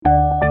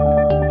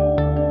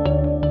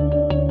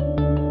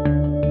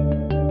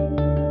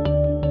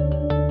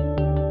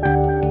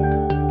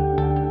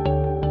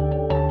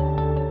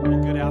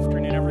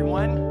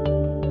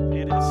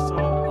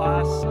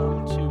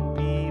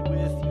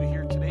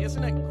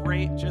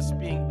great just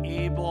being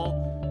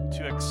able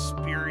to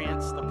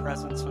experience the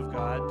presence of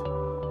God.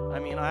 I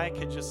mean, I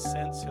could just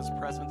sense His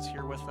presence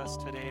here with us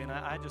today, and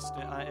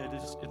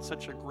it's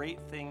such a great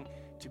thing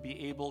to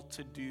be able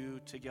to do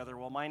together.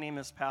 Well, my name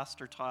is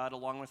Pastor Todd,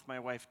 along with my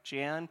wife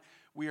Jan.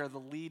 We are the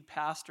lead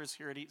pastors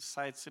here at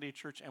Eastside City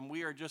Church, and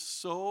we are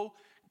just so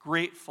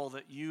grateful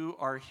that you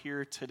are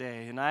here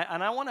today. And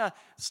I want to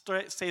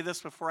say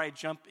this before I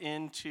jump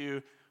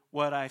into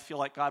what I feel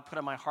like God put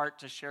in my heart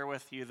to share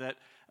with you, that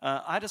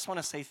I just want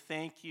to say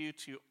thank you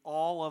to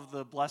all of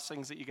the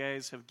blessings that you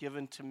guys have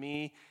given to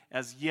me.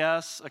 As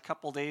yes, a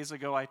couple days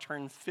ago I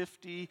turned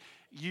 50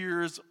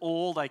 years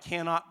old. I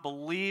cannot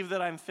believe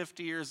that I'm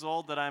 50 years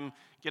old, that I'm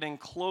getting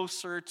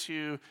closer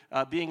to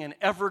being an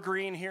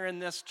evergreen here in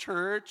this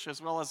church,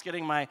 as well as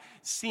getting my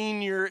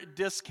senior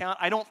discount.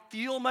 I don't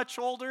feel much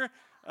older,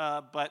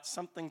 but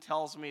something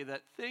tells me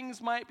that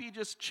things might be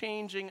just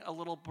changing a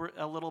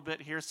little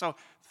bit here. So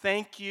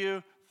thank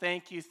you.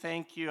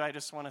 I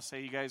just want to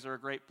say you guys are a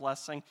great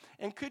blessing.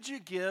 And could you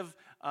give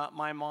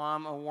my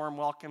mom a warm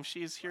welcome?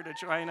 She's here to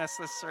join us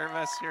this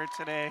service here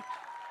today.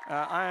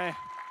 I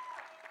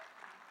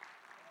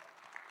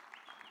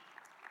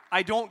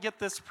don't get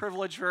this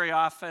privilege very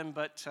often,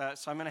 but so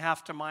I'm going to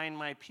have to mind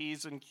my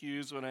P's and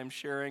Q's when I'm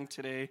sharing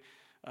today.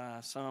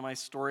 Some of my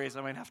stories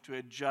I might have to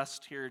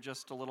adjust here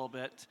just a little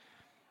bit.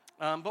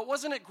 But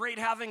wasn't it great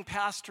having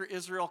Pastor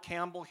Israel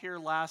Campbell here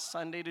last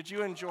Sunday? Did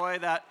you enjoy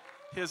that?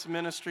 His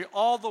ministry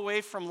all the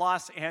way from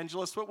Los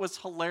Angeles. What was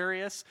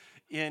hilarious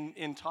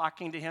in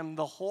talking to him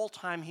the whole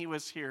time he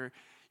was here,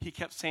 he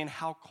kept saying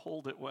how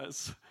cold it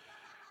was.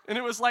 And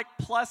it was like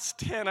plus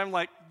 10. I'm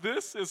like,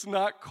 this is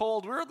not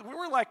cold. We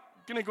were like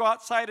going to go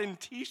outside in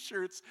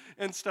T-shirts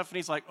and stuff. And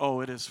he's like, oh,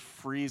 it is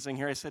freezing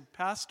here. I said,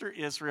 Pastor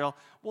Israel,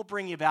 we'll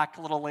bring you back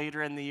a little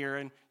later in the year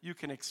and you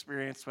can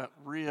experience what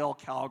real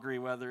Calgary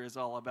weather is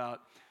all about.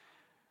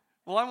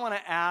 Well, I want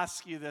to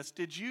ask you this.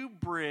 Did you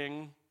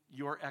bring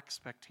your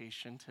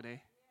expectation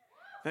today?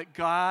 That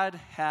God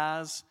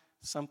has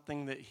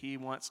something that He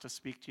wants to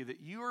speak to you, that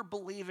you are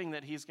believing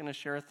that He's going to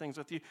share things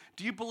with you?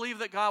 Do you believe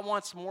that God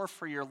wants more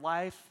for your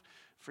life,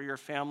 for your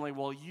family?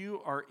 Well,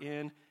 you are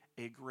in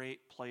a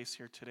great place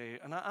here today.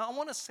 And I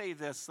want to say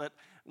this, that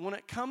when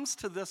it comes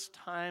to this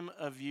time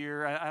of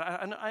year,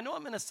 I know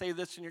I'm going to say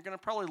this and you're going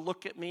to probably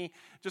look at me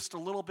just a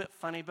little bit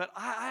funny, but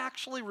I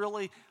actually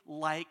really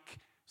like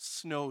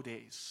snow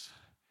days.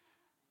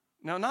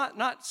 Now,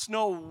 not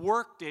snow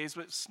work days,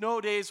 but snow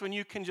days when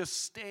you can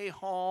just stay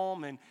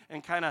home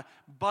and kind of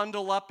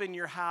bundle up in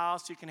your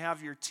house. You can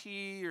have your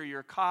tea or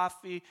your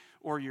coffee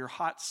or your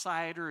hot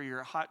cider or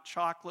your hot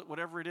chocolate,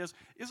 whatever it is.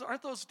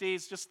 Aren't those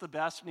days just the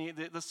best? When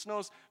the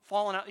snow's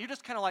falling out, you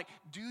just kind of like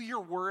do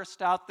your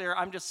worst out there.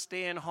 I'm just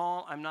staying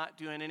home. I'm not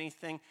doing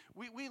anything.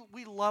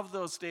 We love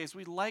those days.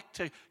 We like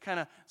to kind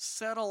of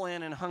settle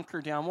in and hunker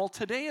down. Well,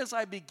 today as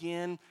I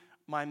begin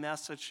my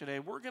message today,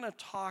 we're going to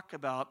talk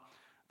about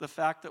the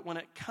fact that when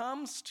it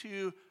comes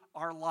to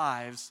our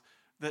lives,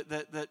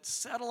 that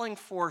settling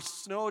for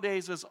snow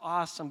days is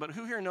awesome, but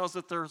who here knows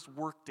that there's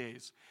work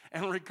days?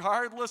 And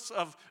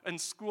and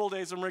school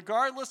days, and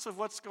regardless of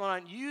what's going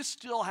on, you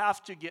still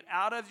have to get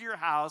out of your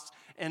house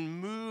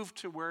and move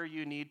to where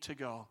you need to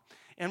go.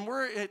 And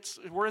we're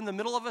in the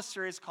middle of a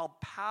series called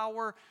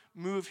Power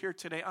Move here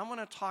today. I'm going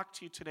to talk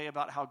to you today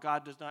about how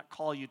God does not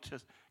call you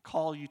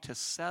to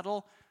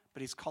settle,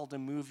 but He's called to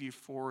move you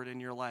forward in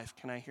your life.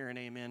 Can I hear an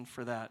amen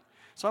for that?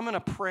 So I'm going to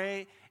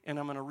pray, and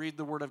I'm going to read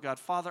the Word of God.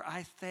 Father,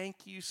 I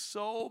thank you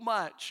so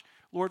much,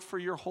 Lord, for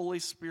your Holy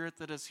Spirit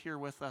that is here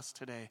with us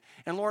today.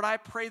 And Lord, I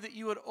pray that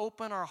you would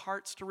open our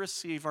hearts to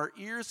receive, our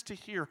ears to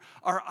hear,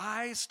 our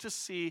eyes to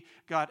see,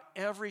 God,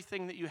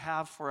 everything that you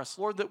have for us.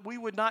 Lord, that we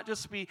would not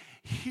just be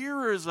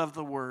hearers of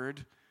the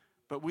Word,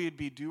 but we would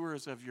be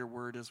doers of your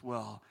Word as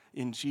well.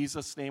 In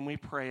Jesus' name we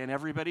pray. And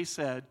everybody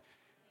said,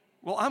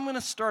 well, I'm going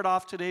to start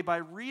off today by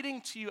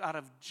reading to you out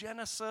of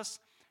Genesis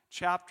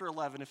chapter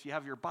 11. If you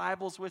have your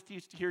Bibles with you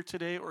here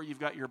today, or you've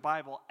got your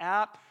Bible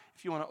app,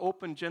 if you want to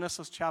open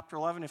Genesis chapter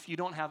 11, if you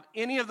don't have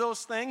any of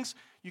those things,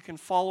 you can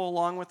follow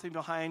along with me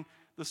behind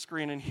the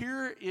screen. And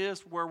here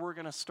is where we're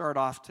going to start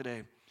off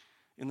today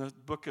in the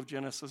book of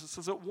Genesis. It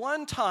says, at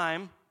one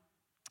time,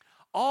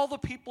 all the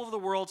people of the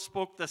world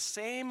spoke the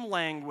same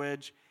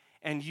language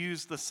and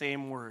used the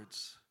same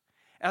words.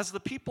 As the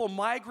people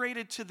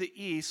migrated to the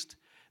east,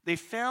 they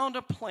found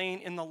a plain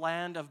in the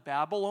land of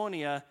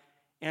Babylonia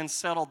and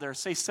settled there.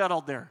 Say,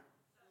 settled there.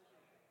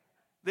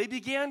 They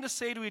began to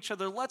say to each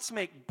other, let's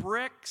make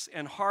bricks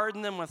and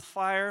harden them with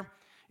fire.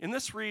 In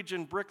this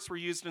region, bricks were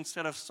used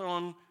instead of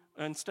stone,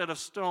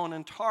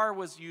 and tar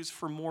was used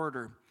for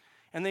mortar.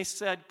 And they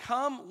said,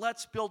 come,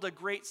 let's build a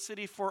great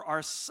city for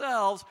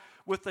ourselves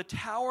with a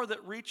tower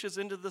that reaches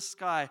into the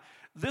sky.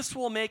 This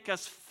will make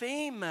us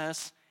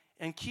famous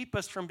and keep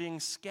us from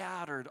being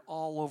scattered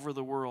all over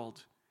the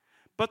world.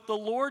 But the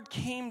Lord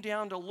came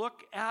down to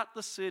look at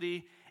the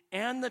city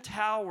and the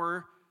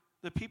tower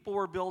the people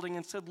were building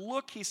and said,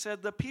 look, he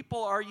said, the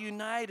people are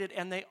united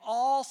and they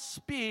all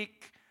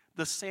speak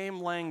the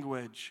same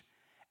language.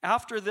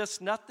 After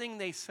this, nothing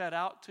they set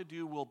out to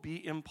do will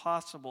be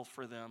impossible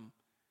for them.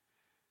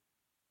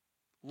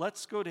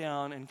 Let's go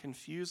down and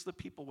confuse the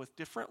people with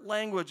different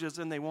languages,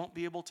 and they won't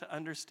be able to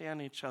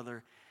understand each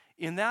other.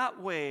 In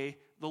that way,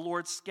 the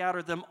Lord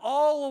scattered them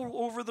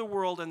all over the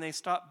world, and they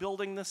stopped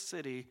building the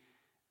city.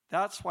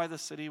 That's why the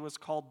city was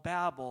called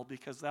Babel,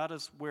 because that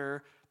is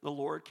where the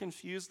Lord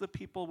confused the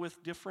people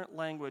with different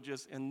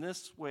languages. In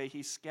this way,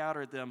 he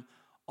scattered them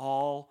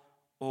all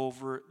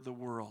over the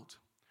world.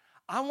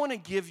 I want to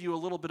give you a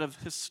little bit of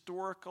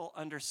historical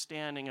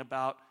understanding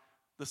about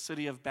the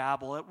city of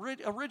Babel.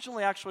 It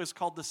originally actually was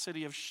called the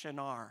city of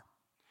Shinar.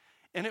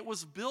 And it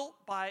was built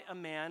by a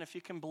man, if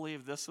you can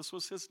believe this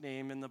was his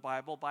name in the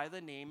Bible, by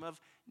the name of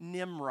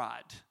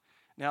Nimrod.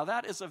 Now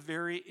that is a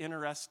very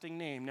interesting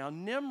name. Now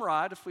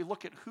Nimrod, if we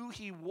look at who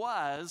he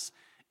was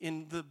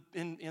in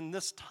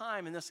this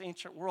time, in this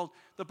ancient world,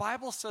 the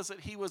Bible says that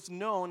he was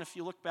known, if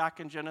you look back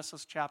in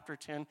Genesis chapter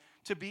 10,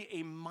 to be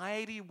a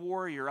mighty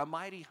warrior, a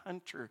mighty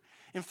hunter.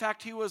 In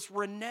fact, he was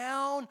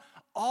renowned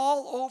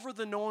all over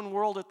the known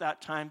world at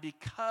that time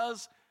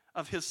because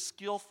of his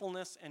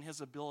skillfulness and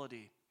his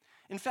ability.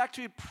 In fact,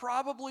 he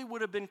probably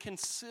would have been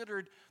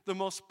considered the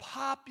most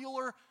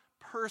popular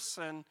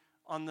person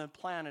on the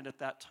planet at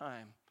that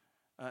time.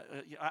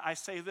 I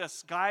say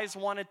this, guys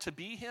wanted to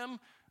be him,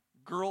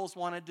 girls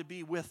wanted to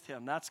be with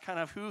him. That's kind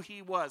of who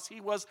he was.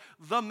 He was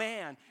the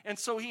man. And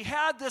so he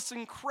had this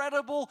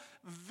incredible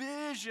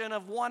vision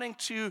of wanting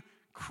to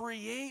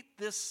create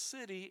this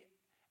city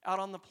out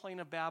on the plain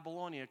of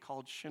Babylonia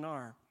called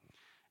Shinar.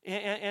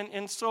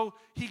 And so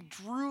he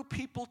drew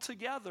people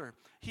together.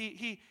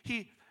 He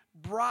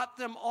brought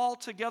them all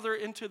together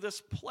into this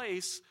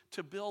place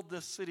to build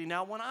this city.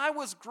 Now, when I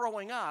was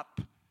growing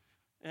up,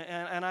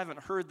 and I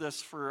haven't heard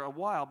this for a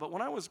while, but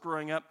when I was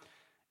growing up,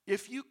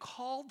 if you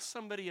called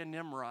somebody a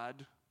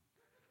Nimrod,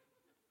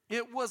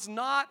 it was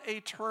not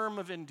a term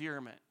of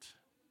endearment.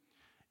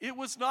 It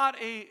was not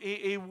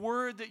a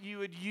word that you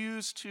would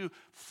use to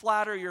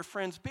flatter your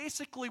friends.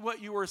 Basically,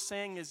 what you were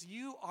saying is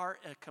you are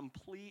a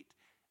complete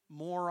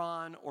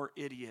moron or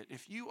idiot.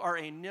 If you are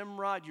a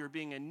Nimrod, you're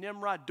being a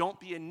Nimrod. Don't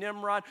be a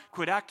Nimrod.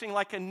 Quit acting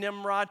like a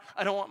Nimrod.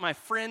 I don't want my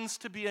friends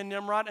to be a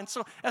Nimrod. And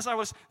so as I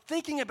was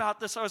thinking about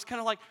this, I was kind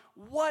of like,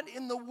 what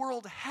in the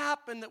world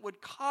happened that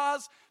would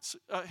cause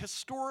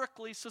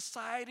historically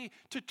society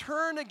to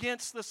turn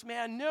against this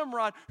man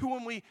Nimrod, who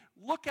when we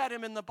look at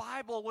him in the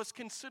Bible was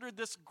considered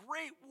this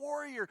great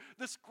warrior,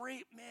 this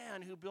great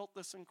man who built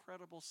this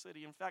incredible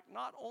city. In fact,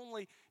 not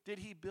only did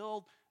he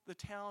build the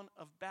town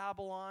of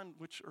Babylon,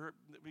 which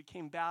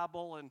became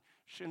Babel and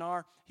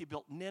Shinar, he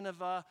built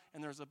Nineveh,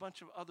 and there's a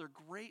bunch of other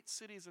great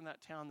cities in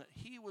that town that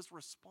he was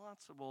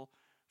responsible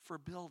for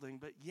building,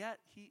 but yet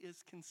he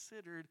is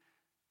considered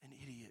an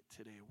idiot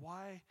today.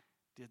 Why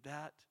did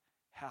that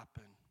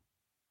happen?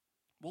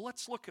 Well,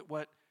 let's look at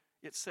what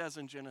it says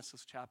in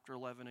Genesis chapter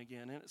 11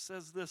 again, and it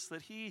says this,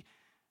 that he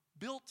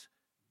built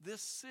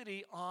this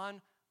city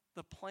on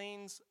the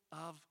plains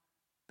of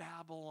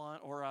Babylon,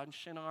 or on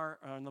Shinar,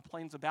 on the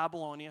plains of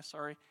Babylonia,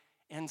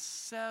 and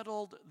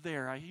settled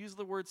there. I use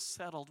the word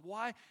settled.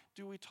 Why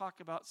do we talk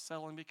about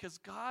settling? Because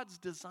God's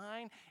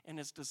design and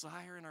his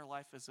desire in our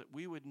life is that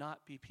we would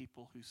not be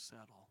people who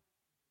settle.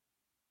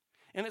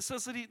 And it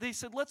says that they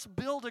said, let's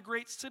build a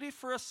great city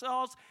for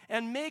ourselves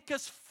and make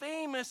us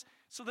famous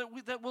so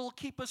that will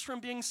keep us from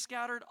being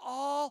scattered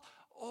all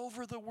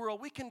over the world.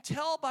 We can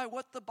tell by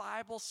what the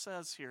Bible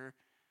says here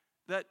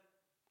that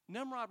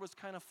Nimrod was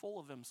kind of full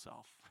of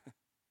himself.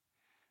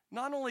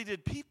 Not only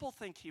did people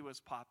think he was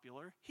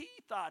popular, he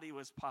thought he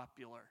was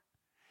popular.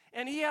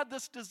 And he had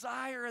this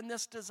desire and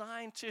this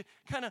design to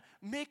kind of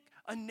make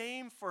a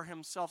name for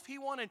himself. He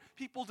wanted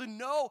people to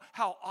know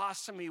how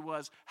awesome he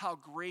was, how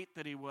great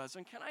that he was.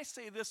 And can I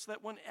say this,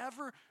 that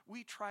whenever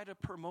we try to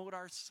promote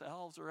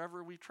ourselves or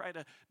ever we try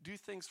to do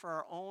things for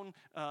our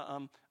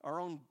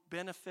own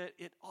benefit,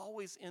 it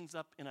always ends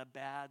up in a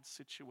bad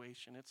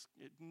situation.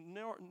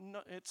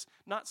 It's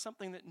not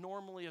something that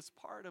normally is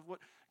part of what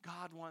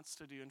God wants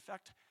to do. In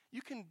fact,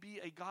 you can be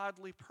a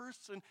godly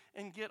person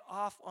and get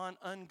off on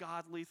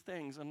ungodly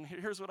things. And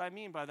here's what I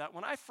mean by that.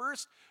 When I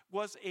first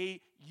was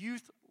a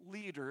youth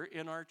leader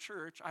in our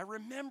church, I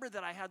remember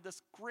that I had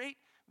this great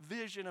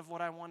vision of what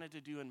I wanted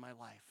to do in my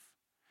life.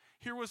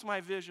 Here was my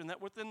vision,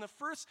 that within the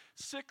first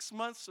 6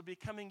 months of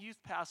becoming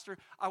youth pastor,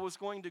 I was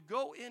going to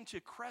go into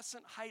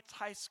Crescent Heights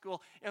High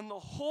School, and the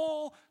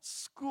whole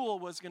school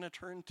was going to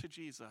turn to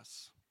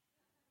Jesus.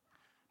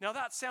 Now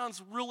that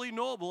sounds really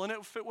noble, and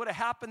if it would have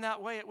happened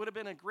that way, it would have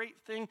been a great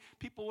thing.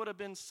 People would have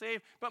been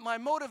saved. But my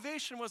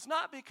motivation was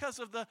not because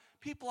of the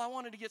people I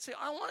wanted to get saved.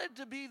 I wanted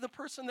to be the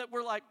person that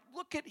were like,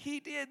 look at he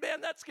did, man,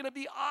 that's going to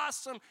be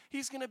awesome.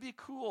 He's going to be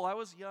cool. I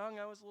was young.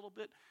 I was a little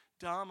bit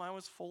dumb. I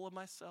was full of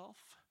myself.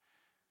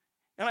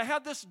 And I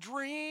had this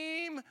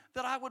dream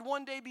that I would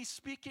one day be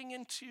speaking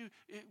into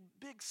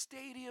big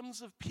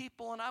stadiums of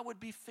people, and I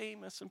would be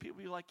famous, and people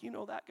would be like, you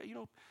know that guy,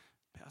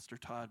 Pastor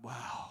Todd,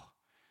 wow.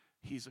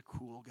 He's a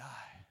cool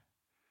guy.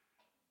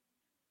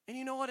 And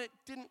you know what? It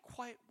didn't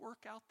quite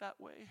work out that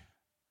way.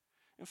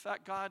 In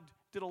fact, God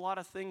did a lot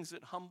of things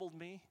that humbled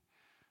me.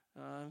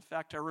 In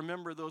fact, I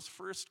remember those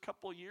first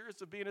couple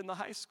years of being in the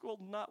high school,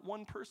 not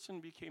one person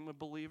became a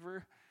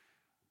believer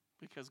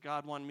because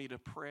God wanted me to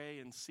pray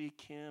and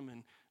seek Him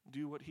and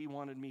do what He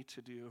wanted me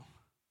to do.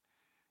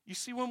 You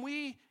see, when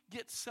we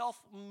get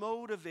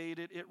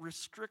self-motivated, it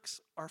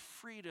restricts our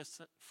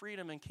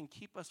freedom and can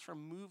keep us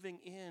from moving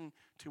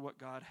into what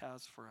God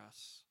has for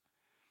us.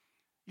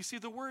 You see,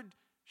 the word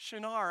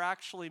Shinar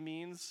actually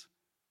means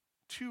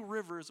two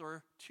rivers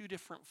or two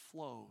different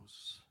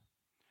flows.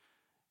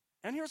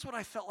 And here's what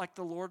I felt like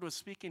the Lord was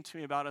speaking to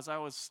me about as I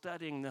was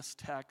studying this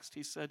text.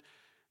 He said,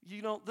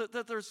 you know,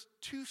 that there's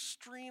two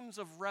streams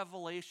of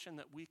revelation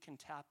that we can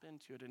tap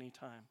into at any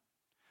time.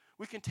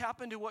 We can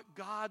tap into what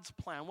God's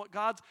plan, what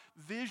God's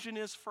vision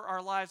is for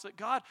our lives, that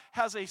God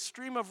has a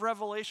stream of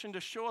revelation to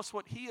show us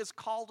what He has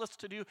called us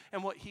to do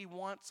and what He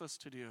wants us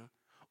to do.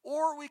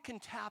 Or we can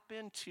tap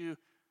into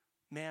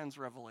man's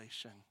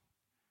revelation,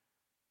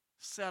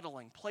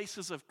 settling,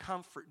 places of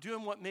comfort,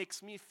 doing what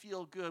makes me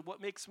feel good,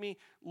 what makes me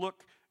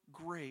look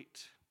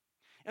great.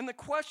 And the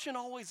question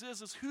always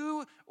is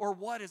who or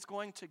what is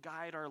going to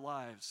guide our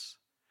lives?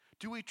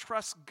 Do we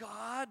trust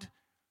God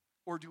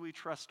or do we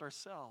trust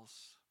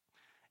ourselves?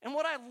 And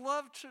what I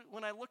love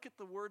when I look at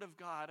the Word of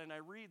God and I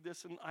read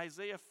this in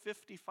Isaiah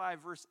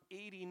 55, verse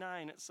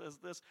 89, it says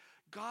this,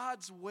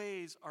 God's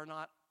ways are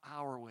not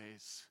our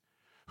ways.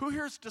 Who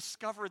here has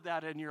discovered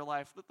that in your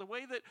life? That the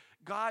way that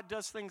God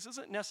does things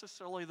isn't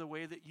necessarily the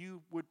way that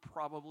you would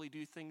probably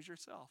do things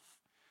yourself.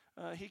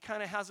 He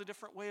kind of has a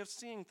different way of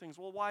seeing things.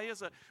 Well, why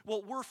is it?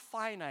 Well, we're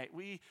finite.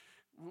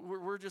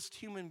 We're just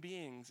human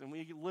beings, and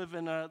we live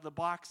in the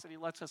box that He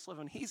lets us live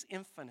in. He's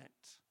infinite.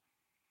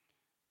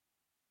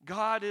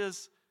 God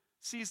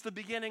sees the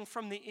beginning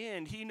from the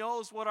end. He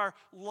knows what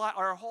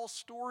our whole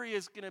story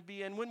is going to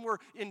be. And when we're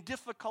in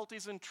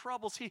difficulties and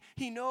troubles,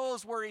 He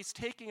knows where He's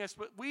taking us.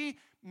 But we,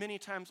 many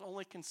times,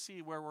 only can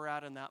see where we're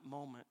at in that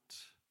moment.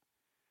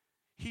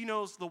 He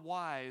knows the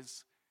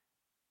whys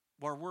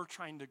where we're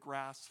trying to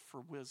grasp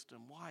for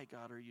wisdom. Why,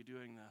 God, are you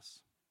doing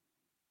this?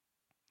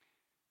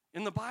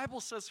 And the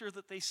Bible says here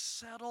that they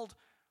settled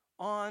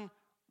on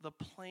the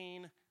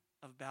plain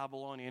of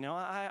Babylonia. Now,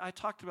 I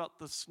talked about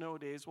the snow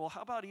days. Well,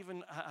 how about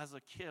even as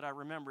a kid? I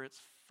remember,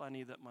 it's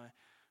funny that my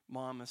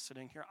mom is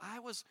sitting here. I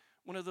was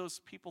one of those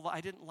people that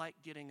I didn't like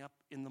getting up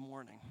in the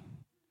morning.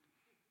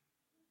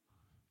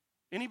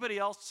 Anybody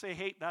else say,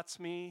 hey, that's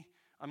me.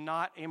 I'm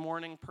not a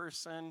morning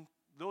person.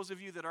 Those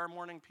of you that are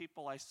morning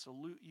people, I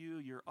salute you.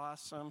 You're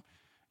awesome.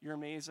 You're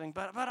amazing.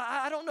 But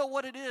I don't know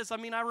what it is. I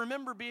mean, I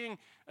remember being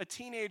a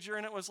teenager,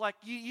 and it was like,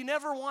 you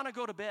never want to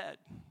go to bed.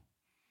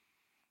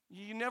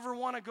 You never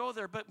want to go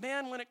there. But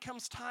man, when it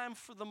comes time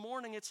for the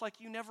morning, it's like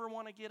you never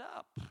want to get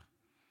up.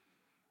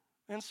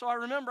 And so I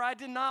remember I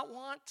did not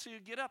want to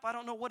get up. I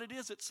don't know what it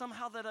is. It's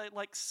somehow that at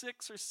like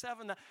 6 or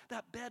 7,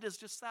 that bed is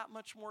just that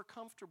much more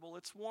comfortable.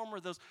 It's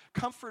warmer. Those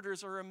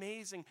comforters are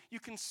amazing.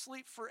 You can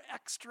sleep for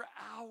extra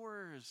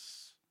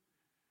hours.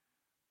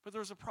 But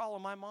there was a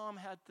problem. My mom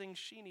had things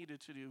she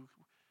needed to do.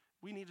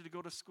 We needed to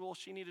go to school.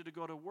 She needed to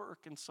go to work.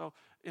 And so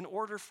in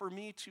order for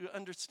me to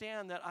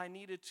understand that I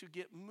needed to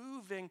get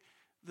moving,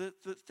 the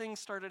things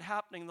started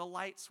happening. The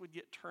lights would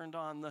get turned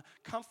on. The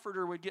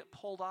comforter would get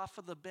pulled off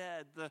of the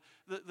bed.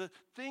 The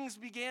things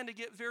began to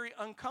get very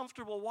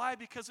uncomfortable. Why?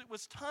 Because it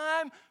was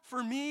time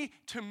for me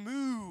to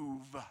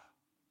move.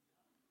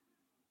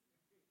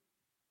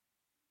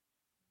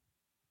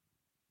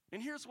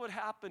 And here's what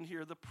happened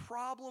here. The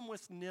problem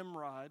with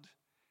Nimrod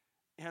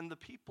and the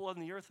people on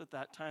the earth at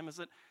that time is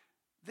that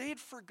they'd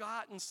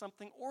forgotten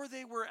something, or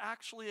they were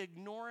actually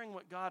ignoring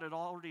what God had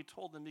already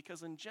told them.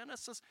 Because in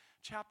Genesis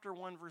chapter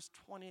 1, verse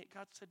 28,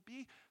 God said,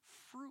 be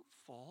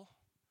fruitful,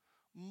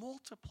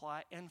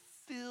 multiply, and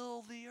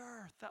fill the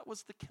earth. That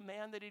was the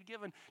command that He'd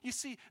given. You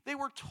see, they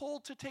were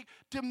told to take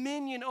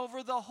dominion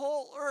over the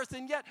whole earth,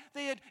 and yet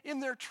they had, in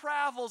their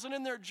travels and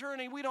in their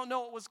journey, we don't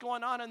know what was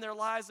going on in their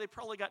lives. They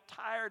probably got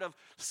tired of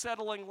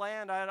settling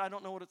land. I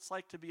don't know what it's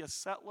like to be a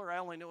settler. I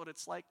only know what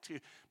it's like to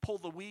pull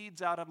the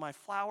weeds out of my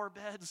flower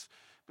beds.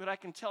 But I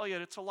can tell you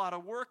it's a lot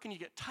of work, and you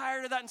get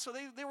tired of that. And so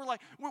they were like,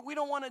 we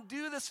don't want to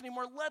do this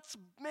anymore. Let's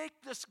make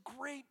this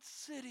great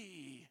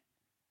city.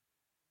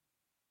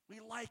 We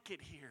like it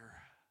here.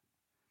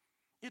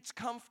 It's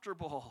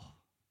comfortable.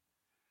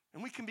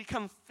 And we can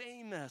become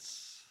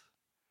famous.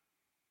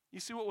 You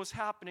see, what was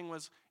happening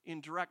was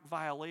in direct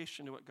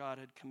violation to what God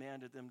had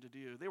commanded them to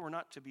do. They were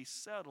not to be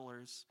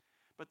settlers,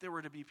 but they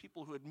were to be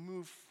people who had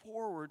moved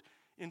forward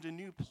into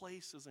new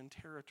places and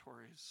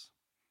territories.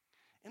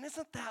 And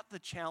isn't that the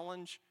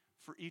challenge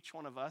for each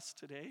one of us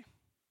today?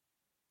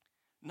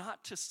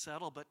 Not to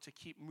settle, but to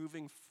keep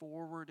moving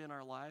forward in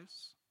our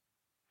lives.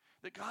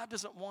 That God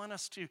doesn't want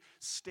us to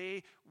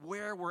stay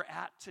where we're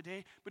at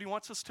today, but He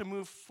wants us to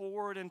move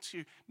forward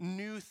into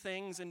new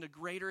things, into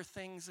greater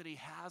things that He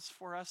has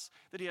for us,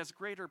 that He has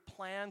greater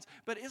plans.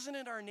 But isn't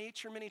it our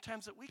nature many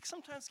times that we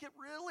sometimes get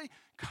really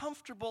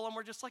comfortable and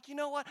we're just like, you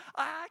know what,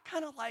 I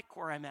kind of like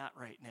where I'm at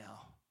right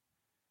now.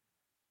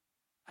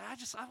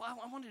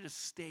 I wanted to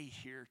stay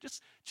here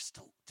just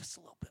a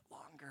little bit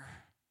longer.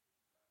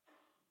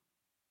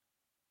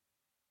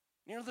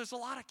 You know, there's a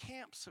lot of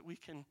camps that we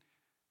can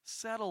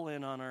settle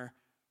in on our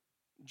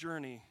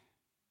journey.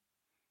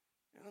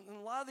 And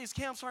a lot of these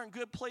camps aren't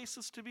good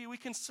places to be. We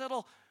can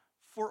settle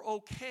for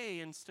okay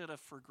instead of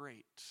for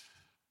great.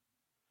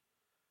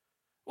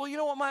 Well, you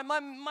know what?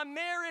 My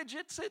marriage,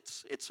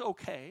 it's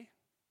okay.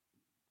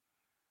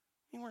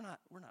 I mean, we're not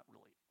really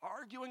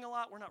arguing a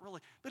lot. We're not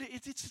really, but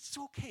it's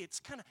okay.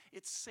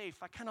 It's safe.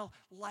 I kind of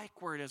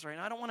like where it is right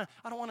now. I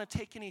don't want to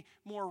take any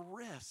more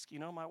risk. You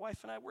know, my wife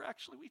and I,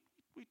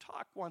 we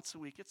talk once a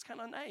week. It's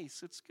kind of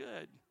nice. It's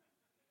good.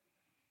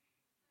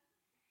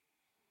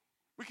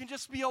 We can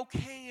just be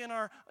okay in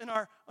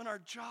our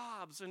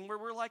jobs, and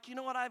we're like, you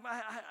know what? I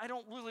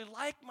don't really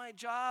like my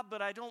job,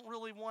 but I don't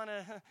really want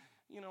to.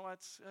 You know,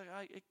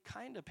 it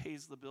kind of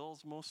pays the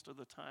bills most of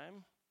the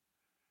time,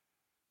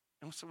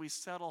 and so we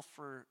settle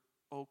for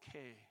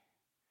okay.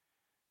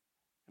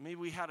 And maybe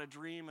we had a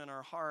dream in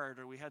our heart,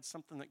 or we had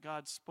something that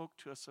God spoke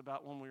to us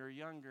about when we were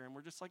younger, and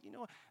we're just like, you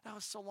know what? That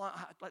was so long.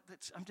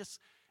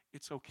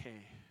 It's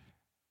okay.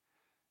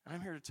 And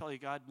I'm here to tell you,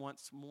 God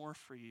wants more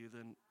for you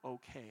than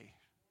okay.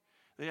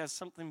 He has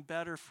something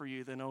better for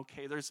you than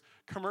okay. There's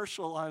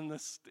commercial in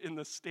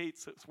the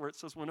States where it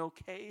says when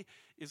okay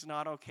is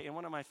not okay. And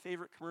one of my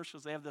favorite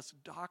commercials, they have this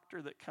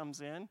doctor that comes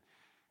in,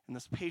 and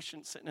this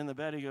patient sitting in the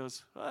bed, he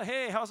goes, oh,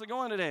 hey, how's it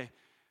going today?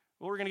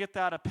 Well, we're going to get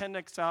that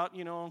appendix out,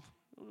 you know,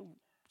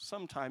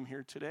 sometime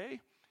here today.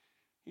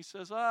 He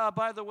says,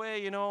 by the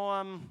way, you know,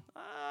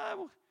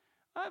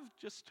 I've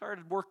just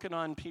started working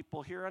on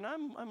people here, and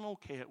I'm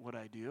okay at what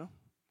I do.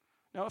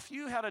 Now, if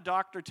you had a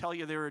doctor tell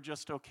you they were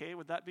just okay,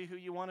 would that be who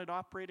you wanted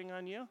operating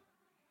on you?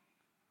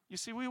 You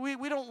see,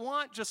 we don't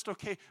want just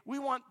okay. We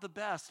want the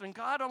best. And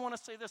God, I want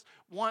to say this,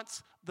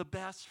 wants the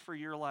best for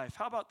your life.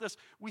 How about this?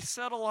 We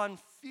settle on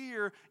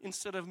fear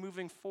instead of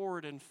moving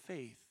forward in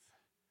faith.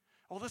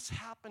 Oh, this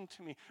happened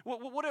to me.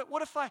 What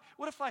if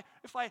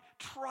I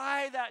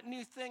try that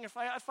new thing? If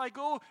I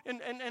go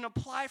and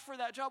apply for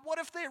that job, what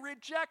if they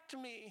reject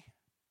me?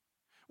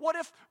 What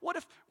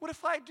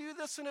if I do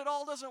this and it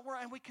all doesn't work?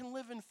 And we can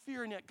live in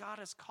fear, and yet God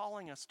is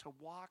calling us to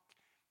walk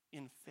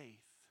in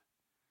faith.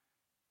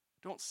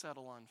 Don't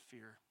settle on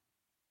fear.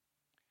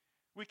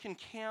 We can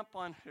camp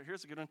on,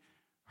 here's a good one,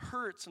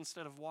 hurts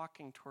instead of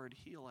walking toward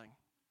healing.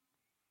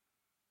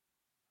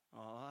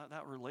 Oh,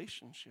 that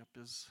relationship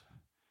is,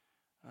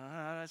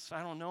 I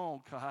don't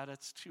know, God,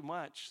 it's too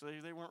much.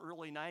 They weren't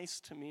really nice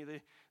to me.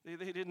 They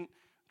didn't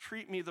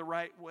treat me the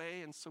right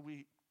way, and so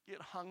we get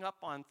hung up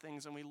on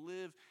things, and we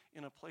live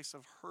in a place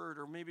of hurt,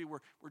 or maybe we're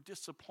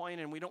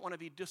disappointed, and we don't want to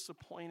be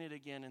disappointed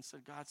again. And so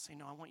God's saying,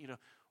 no, I want you to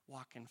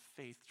walk in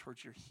faith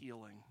towards your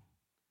healing.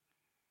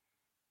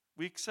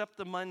 We accept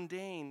the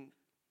mundane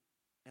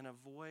and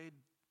avoid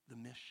the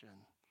mission,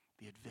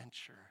 the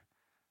adventure,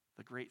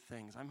 the great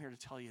things. I'm here to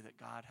tell you that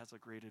God has a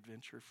great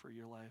adventure for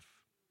your life.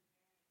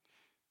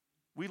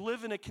 We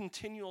live in a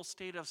continual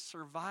state of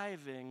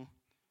surviving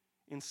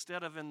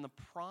instead of in the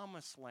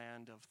promised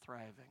land of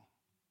thriving.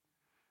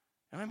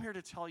 And I'm here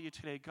to tell you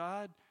today,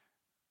 God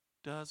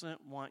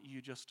doesn't want you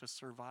just to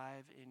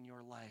survive in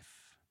your life.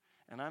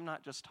 And I'm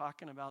not just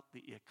talking about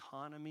the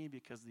economy,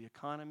 because the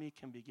economy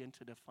can begin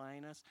to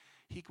define us.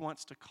 He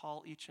wants to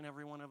call each and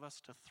every one of us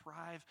to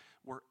thrive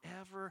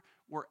wherever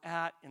we're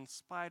at in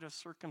spite of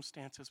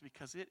circumstances,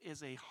 because it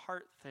is a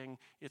heart thing.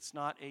 It's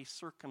not a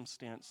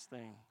circumstance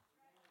thing.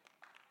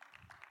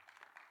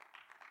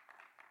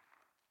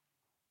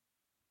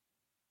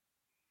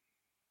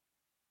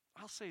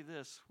 I'll say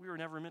this, we were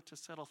never meant to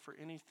settle for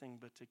anything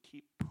but to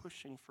keep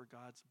pushing for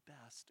God's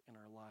best in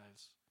our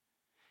lives.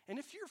 And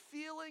if you're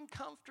feeling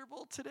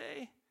comfortable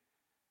today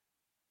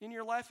in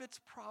your life, it's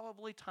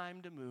probably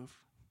time to move.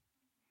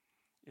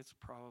 It's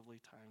probably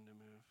time to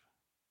move.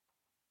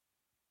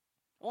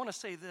 I want to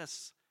say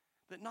this,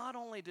 that not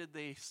only did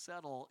they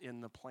settle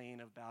in the plain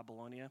of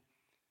Babylonia,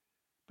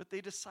 but they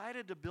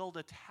decided to build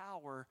a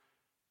tower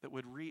that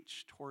would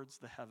reach towards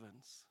the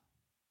heavens.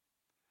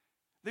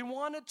 They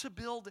wanted to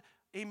build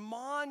a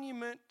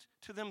monument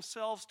to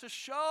themselves to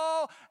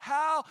show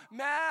how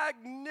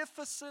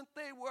magnificent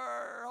they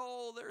were.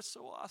 Oh, they're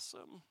so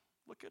awesome.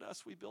 Look at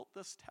us, we built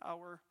this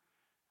tower.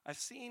 I've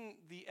seen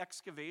the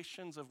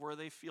excavations of where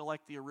they feel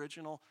like the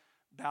original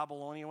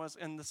Babylonia was,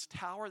 and this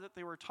tower that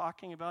they were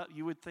talking about,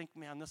 you would think,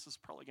 man, this is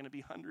probably going to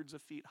be hundreds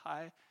of feet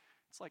high.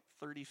 It's like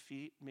 30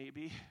 feet,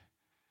 maybe.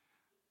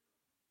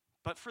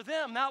 But for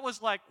them, that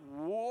was like,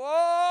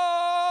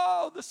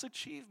 whoa, this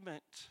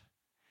achievement.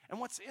 And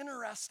what's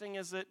interesting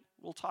is that,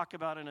 we'll talk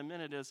about in a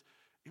minute, is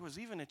it was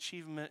even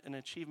an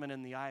achievement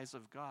in the eyes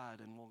of God,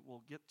 and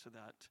we'll get to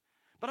that.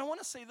 But I want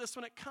to say this,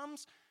 when it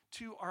comes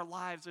to our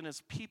lives and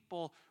as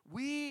people,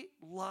 we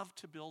love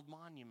to build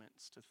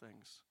monuments to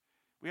things.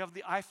 We have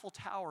the Eiffel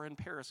Tower in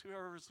Paris.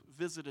 Whoever's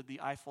visited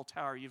the Eiffel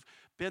Tower, you've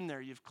been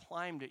there, you've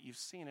climbed it, you've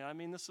seen it. I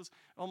mean, this is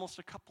almost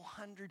a couple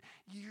hundred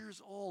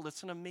years old.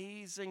 It's an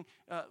amazing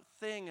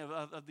thing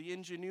of the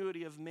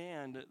ingenuity of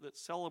man that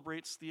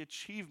celebrates the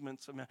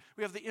achievements of man.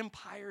 We have the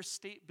Empire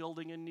State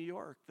Building in New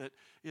York that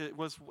it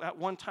was at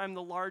one time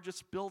the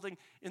largest building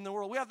in the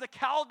world. We have the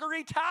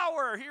Calgary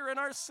Tower here in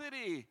our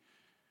city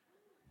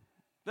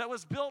that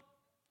was built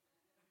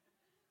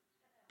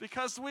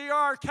because we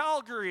are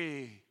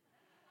Calgary.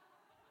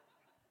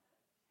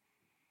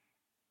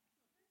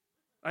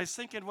 I was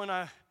thinking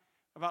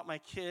about my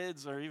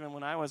kids, or even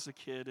when I was a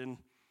kid, and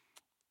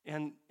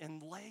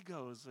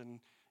Legos,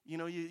 and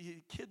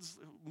kids.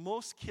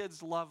 Most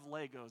kids love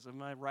Legos. Am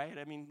I right?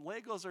 I mean,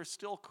 Legos are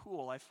still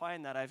cool. I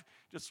find that. I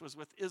just was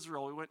with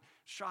Israel. We went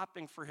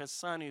shopping for his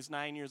son. He's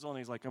 9 years old.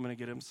 And he's like, I'm going to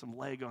get him some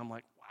Lego. I'm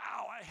like,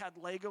 wow, I had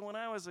Lego when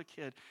I was a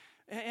kid.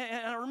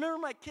 And I remember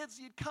my kids.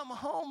 You'd come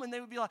home and they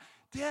would be like,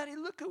 Daddy,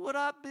 look at what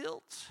I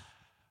built.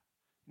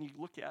 And you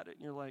look at it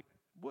and you're like,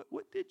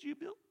 what did you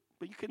build?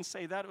 But you couldn't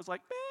say that. It was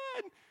like,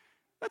 man,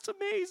 that's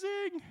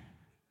amazing.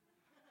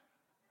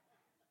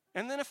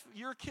 And then if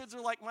your kids are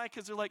like my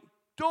kids, they're like,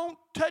 don't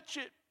touch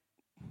it.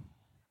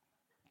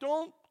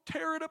 Don't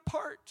tear it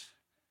apart.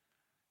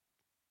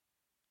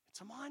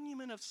 It's a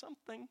monument of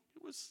something.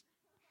 It was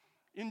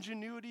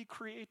ingenuity,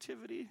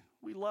 creativity.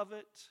 We love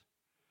it.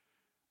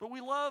 But we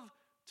love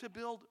to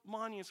build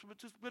monuments.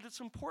 But it's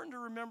important to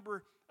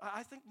remember,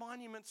 I think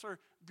monuments are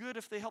good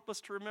if they help us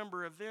to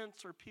remember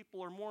events or people,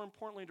 or more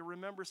importantly, to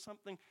remember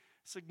something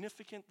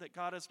significant that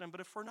God has done.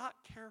 But if we're not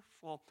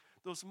careful,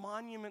 those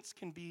monuments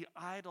can be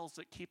idols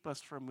that keep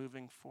us from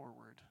moving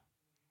forward.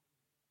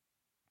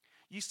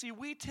 You see,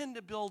 we tend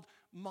to build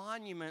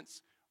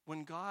monuments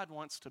when God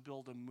wants to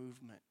build a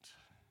movement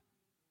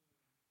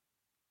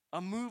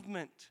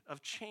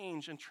of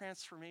change and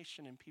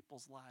transformation in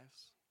people's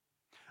lives.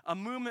 A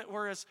movement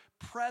where His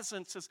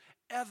presence is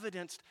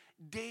evidenced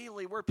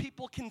daily, where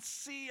people can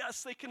see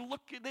us, they can look,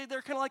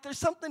 they're kind of like, there's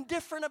something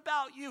different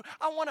about you.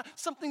 I want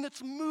something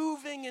that's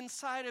moving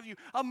inside of you,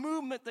 a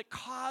movement that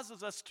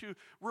causes us to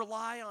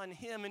rely on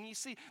Him. And you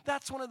see,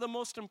 that's one of the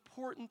most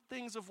important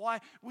things of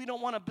why we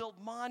don't want to build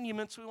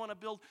monuments, we want to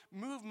build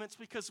movements,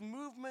 because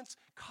movements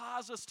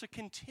cause us to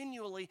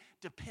continually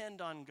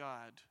depend on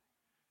God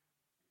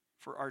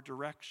for our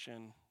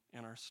direction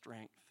and our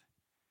strength.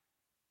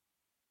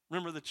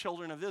 Remember the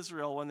children of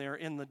Israel, when they were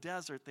in the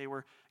desert, they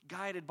were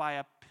guided by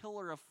a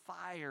pillar of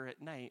fire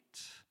at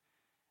night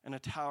and a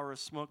tower of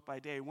smoke by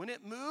day. When it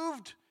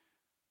moved,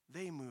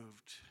 they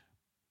moved.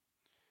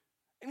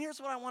 And here's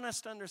what I want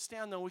us to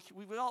understand, though.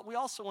 We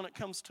also, when it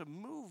comes to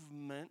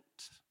movement,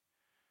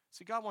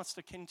 see, God wants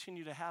to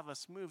continue to have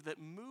us move, that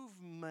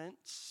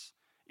movements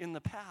in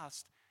the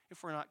past,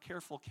 if we're not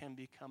careful, can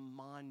become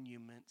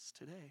monuments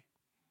today.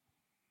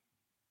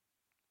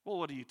 Well,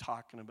 what are you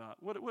talking about?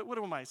 What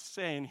am I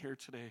saying here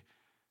today?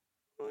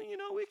 Well,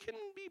 we can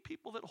be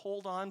people that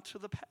hold on to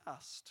the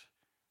past.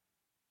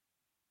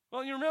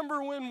 Well, you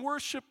remember when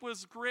worship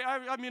was great?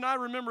 I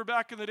remember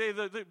back in the day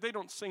that they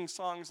don't sing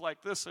songs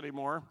like this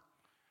anymore.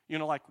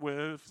 Like,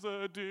 with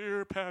the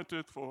deer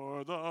panteth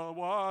for the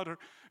water.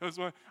 Those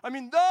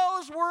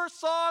were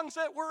songs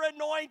that were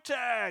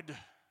anointed.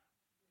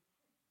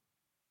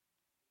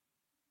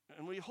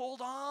 And we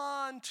hold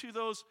on to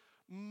those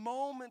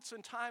moments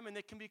in time, and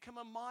they can become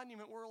a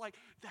monument where we're like,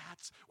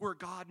 that's where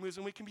God moves,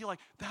 and we can be like,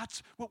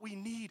 that's what we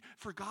need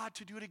for God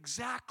to do it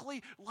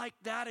exactly like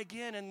that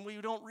again. And we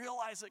don't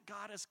realize that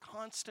God is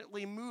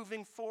constantly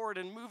moving forward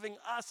and moving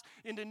us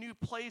into new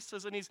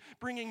places, and He's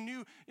bringing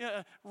new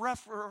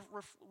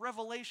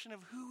revelation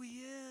of who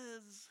He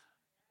is.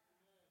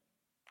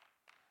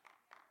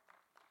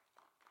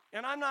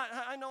 And I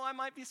know I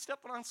might be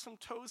stepping on some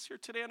toes here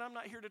today, and I'm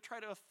not here to try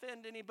to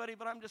offend anybody,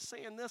 but I'm just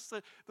saying this,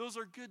 that those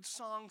are good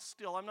songs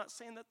still. I'm not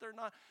saying that they're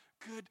not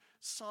good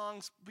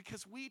songs,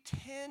 because we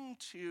tend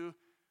to,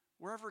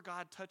 wherever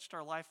God touched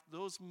our life,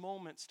 those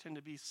moments tend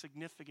to be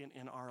significant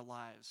in our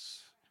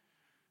lives.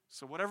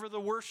 So whatever the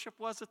worship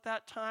was at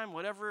that time,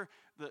 whatever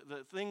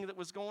the thing that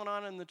was going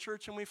on in the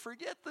church, and we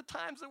forget the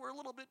times that were a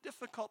little bit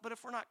difficult, but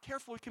if we're not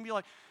careful, we can be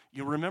like,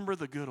 you remember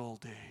the good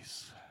old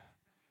days.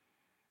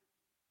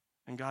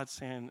 And God's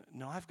saying,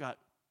 no, I've got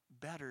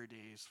better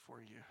days for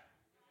you.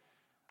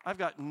 I've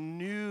got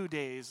new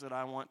days that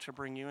I want to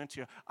bring you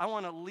into. I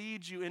want to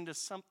lead you into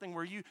something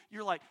where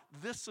you're like,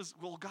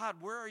 well, God,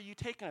 where are you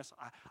taking us?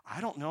 I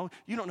don't know.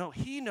 You don't know.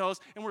 He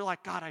knows. And we're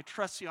like, God, I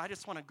trust you. I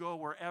just want to go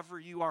wherever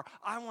you are.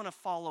 I want to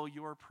follow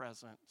your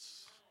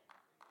presence.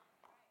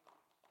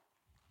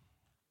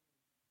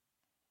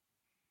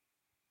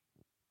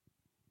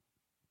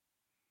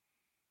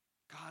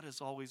 God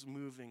is always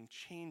moving,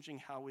 changing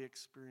how we're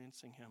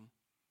experiencing Him.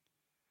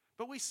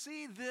 But we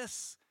see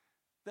this,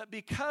 that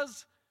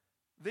because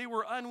they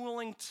were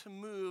unwilling to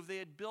move, they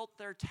had built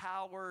their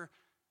tower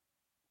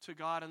to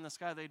God in the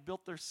sky. They had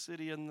built their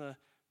city in the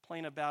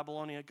plain of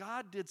Babylonia.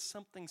 God did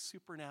something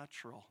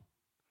supernatural.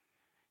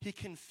 He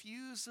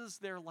confuses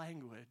their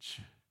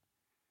language.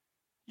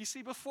 You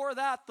see, before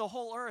that, the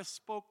whole earth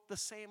spoke the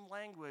same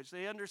language.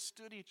 They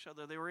understood each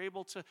other. They were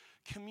able to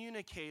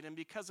communicate. And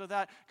because of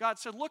that, God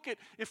said, look,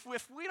 if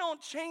we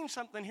don't change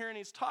something here, and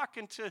he's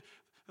talking to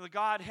the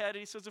Godhead,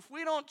 he says, if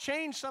we don't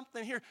change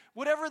something here,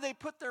 whatever they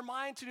put their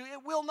mind to do,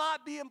 it will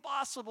not be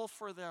impossible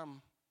for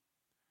them.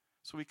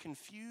 So he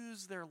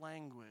confused their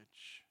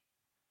language.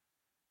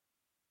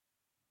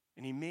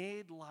 And he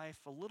made life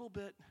a little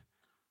bit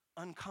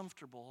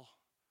uncomfortable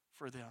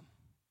for them.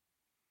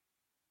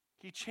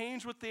 He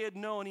changed what they had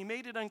known. He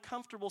made it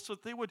uncomfortable so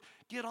that they would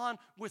get on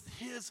with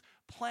his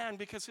plan,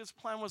 because his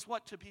plan was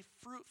what? To be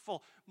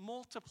fruitful,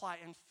 multiply,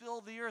 and fill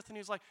the earth. And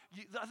he's like,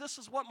 this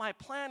is what my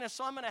plan is,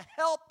 so I'm going to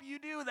help you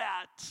do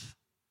that.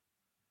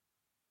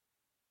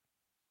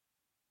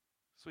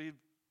 So he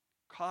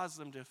caused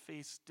them to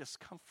face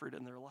discomfort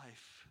in their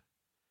life.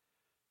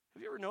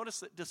 Have you ever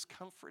noticed that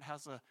discomfort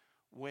has a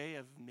way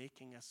of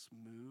making us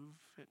move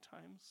at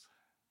times?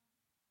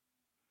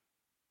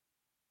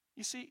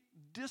 You see,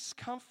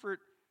 discomfort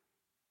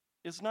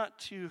is not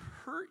to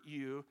hurt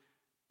you,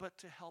 but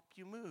to help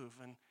you move.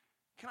 And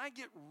can I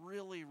get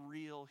really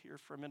real here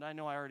for a minute? I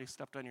know I already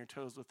stepped on your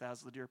toes with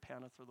as the deer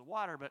panteth through the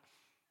water, but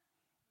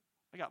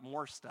I got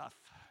more stuff.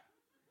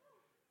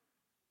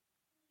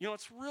 You know,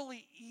 it's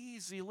really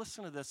easy,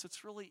 listen to this,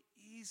 it's really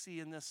easy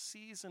in this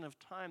season of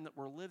time that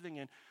we're living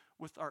in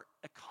with our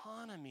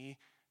economy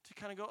to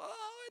kind of go,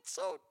 oh, it's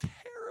so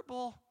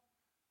terrible.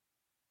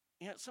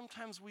 Yet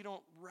sometimes we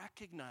don't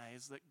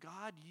recognize that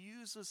God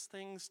uses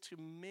things to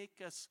make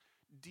us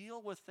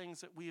deal with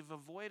things that we've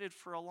avoided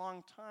for a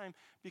long time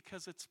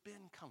because it's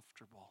been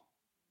comfortable.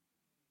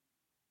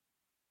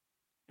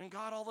 And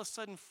God all of a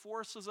sudden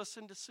forces us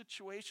into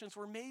situations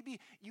where maybe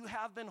you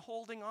have been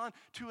holding on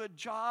to a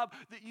job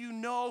that you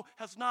know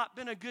has not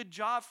been a good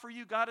job for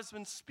you. God has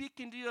been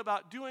speaking to you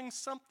about doing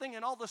something,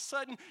 and all of a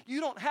sudden you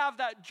don't have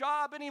that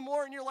job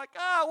anymore, and you're like,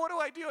 what do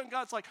I do? And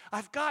God's like,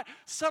 I've got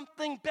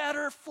something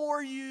better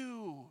for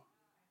you.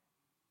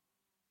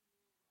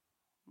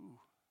 Ooh.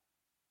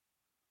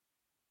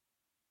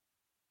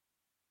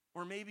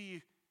 Or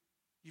maybe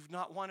you've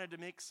not wanted to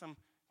make some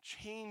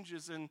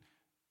changes in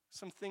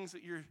some things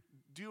that you're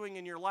doing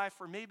in your life,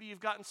 or maybe you've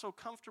gotten so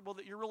comfortable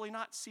that you're really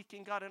not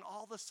seeking God, and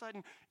all of a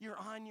sudden you're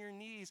on your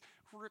knees,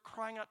 we're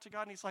crying out to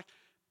God, and he's like,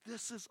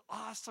 this is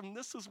awesome.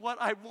 This is what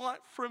I want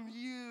from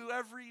you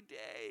every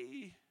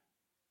day.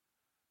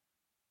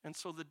 And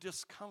so the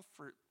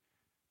discomfort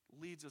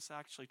leads us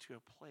actually to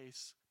a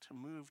place to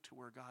move to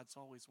where God's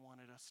always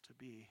wanted us to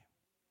be.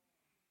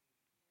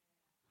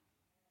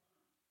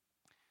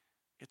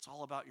 It's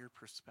all about your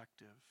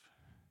perspective.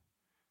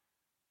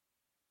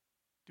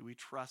 Do we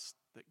trust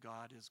that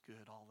God is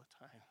good all the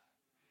time?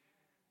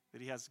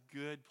 That he has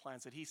good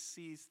plans, that he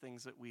sees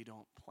things that we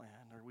don't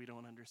plan or we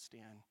don't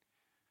understand?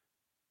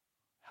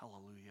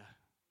 Hallelujah.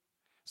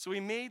 So he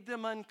made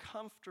them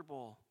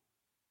uncomfortable.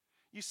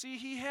 You see,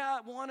 he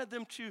wanted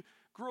them to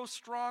grow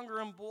stronger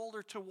and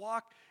bolder, to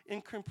walk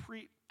in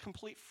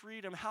complete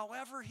freedom.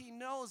 However, he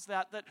knows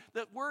that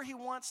where he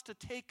wants to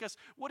take us,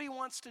 what he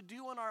wants to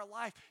do in our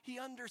life, he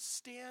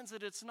understands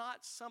that it's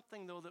not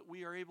something, though, that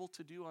we are able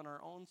to do on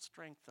our own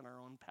strength and our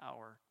own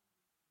power.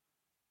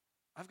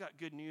 I've got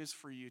good news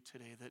for you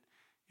today, that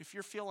if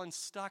you're feeling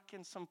stuck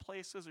in some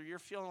places, or you're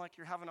feeling like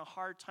you're having a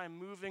hard time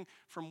moving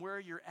from where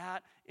you're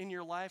at in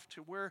your life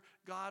to where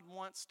God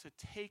wants to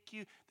take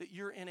you, that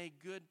you're in a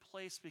good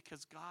place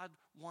because God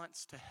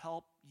wants to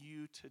help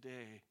you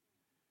today.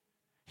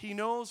 He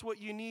knows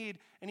what you need,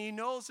 and he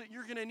knows that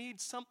you're going to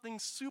need something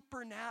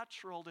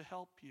supernatural to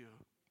help you.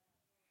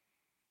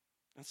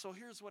 And so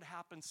here's what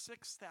happened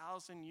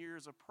 6,000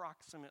 years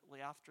approximately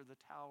after the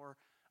Tower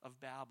of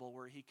Babel,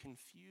 where he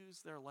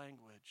confused their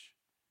language.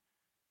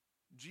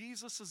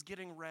 Jesus is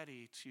getting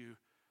ready to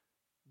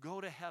go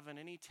to heaven,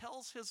 and he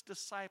tells his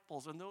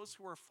disciples and those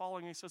who are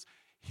following, he says,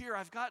 here,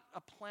 I've got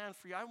a plan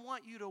for you. I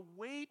want you to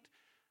wait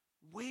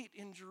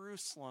in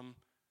Jerusalem,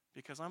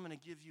 because I'm going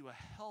to give you a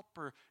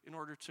helper in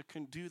order to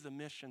do the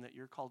mission that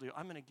you're called to do.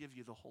 I'm going to give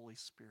you the Holy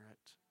Spirit.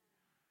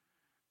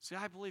 See,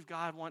 I believe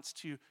God wants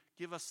to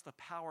give us the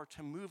power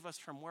to move us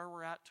from where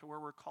we're at to where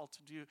we're called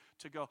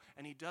to go.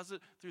 And he does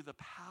it through the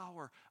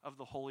power of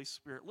the Holy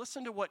Spirit.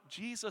 Listen to what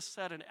Jesus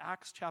said in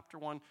Acts chapter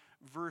 1,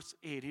 verse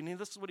 8. And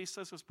this is what he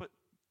says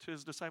to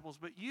his disciples.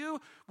 But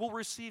you will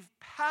receive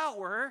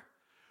power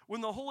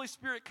when the Holy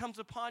Spirit comes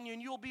upon you,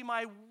 and you'll be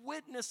my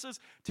witnesses,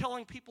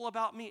 telling people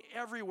about me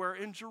everywhere,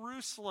 in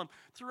Jerusalem,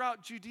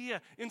 throughout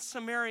Judea, in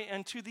Samaria,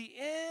 and to the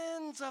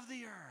ends of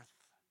the earth.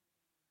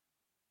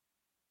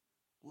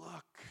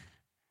 Look,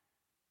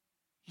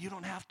 you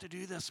don't have to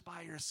do this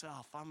by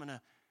yourself. I'm going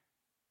to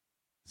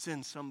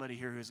send somebody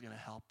here who's going to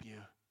help you.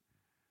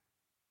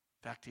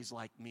 In fact, he's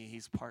like me.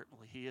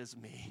 He is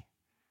me.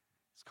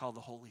 It's called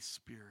the Holy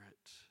Spirit.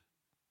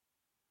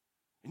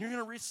 And you're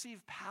going to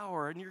receive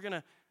power, and you're going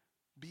to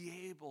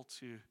be able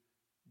to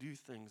do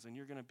things, and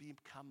you're going to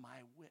become my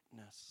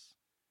witness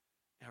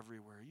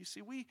everywhere. You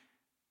see, we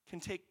can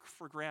take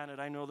for granted,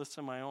 I know this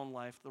in my own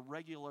life, the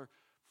regular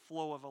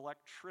flow of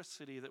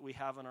electricity that we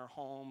have in our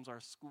homes, our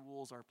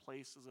schools, our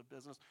places of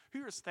business.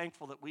 Who is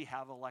thankful that we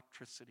have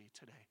electricity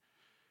today?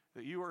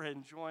 That you are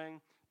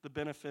enjoying the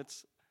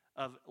benefits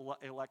of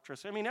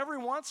electricity. I mean, every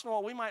once in a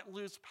while we might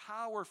lose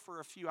power for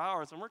a few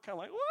hours and we're kind of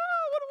like, whoa,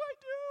 what do I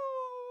do?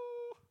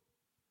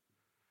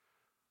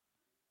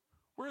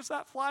 Where's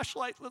that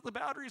flashlight that the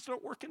batteries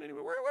don't work in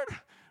anywhere?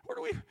 Where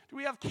do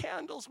we have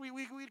candles? We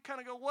kind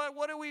of go,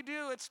 what do we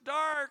do? It's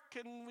dark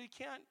and we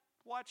can't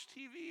watch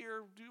TV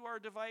or do our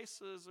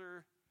devices.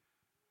 Or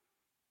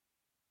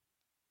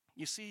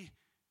you see,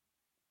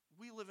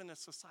 we live in a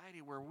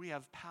society where we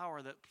have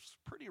power that's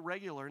pretty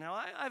regular. Now,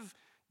 I've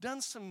done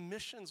some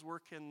missions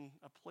work in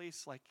a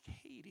place like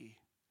Haiti.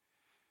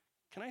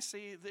 Can I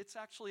say that it's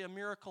actually a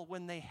miracle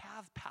when they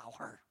have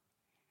power?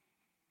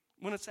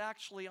 When it's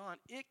actually on.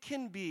 It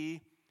can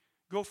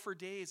go for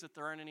days that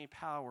there aren't any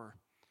power.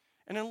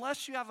 And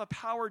unless you have a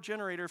power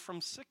generator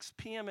from 6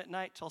 p.m. at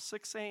night till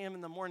 6 a.m.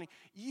 in the morning,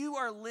 you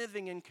are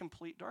living in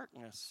complete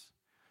darkness.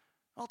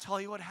 I'll tell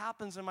you what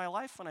happens in my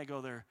life when I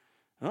go there.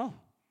 Oh,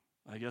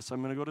 I guess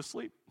I'm going to go to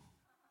sleep.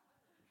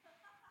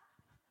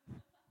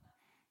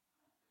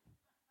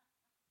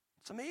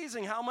 It's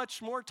amazing how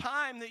much more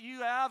time that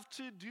you have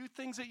to do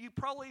things that you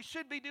probably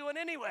should be doing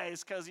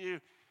anyways because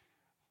you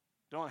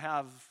don't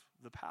have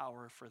the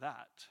power for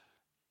that.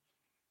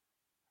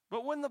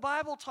 But when the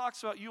Bible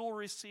talks about you will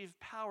receive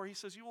power, he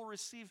says you will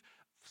receive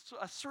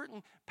a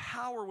certain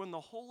power when the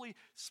Holy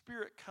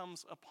Spirit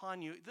comes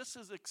upon you. This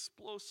is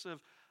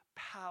explosive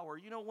power.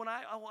 You know, when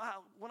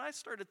I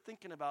started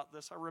thinking about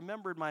this, I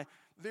remembered my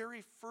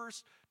very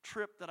first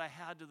trip that I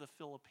had to the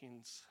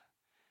Philippines.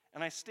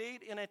 And I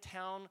stayed in a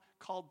town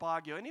called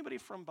Baguio. Anybody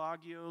from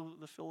Baguio,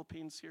 the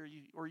Philippines here?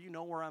 You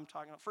know where I'm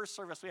talking about? First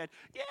service we had,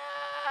 yeah,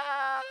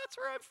 that's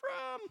where I'm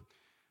from.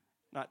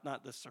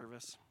 Not this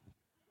service.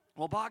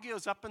 Well,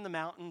 Baguio's up in the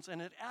mountains,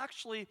 and it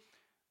actually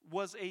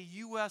was a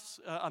U.S.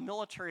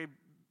 military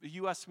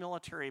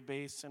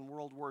base in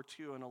World War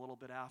II and a little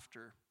bit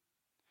after.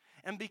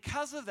 And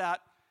because of that,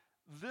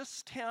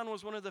 this town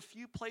was one of the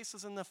few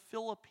places in the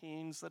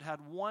Philippines that had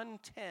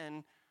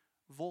 110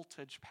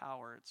 voltage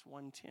power. It's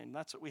 110.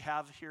 That's what we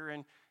have here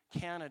in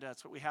Canada.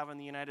 That's what we have in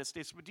the United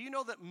States. But do you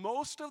know that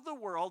most of the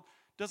world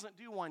doesn't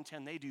do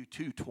 110? They do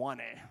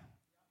 220.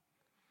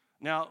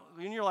 Now,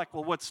 and you're like,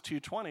 well, what's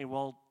 220?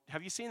 Well,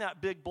 have you seen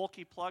that big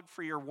bulky plug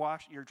for your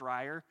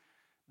dryer?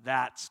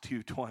 That's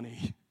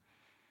 220.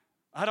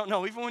 I don't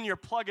know. Even when you're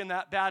plugging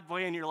that bad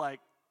boy in, you're like,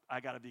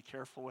 I got to be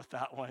careful with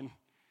that one.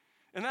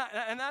 And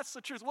that's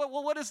the truth. Well,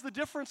 what is the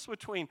difference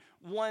between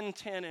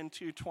 110 and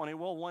 220?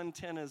 Well,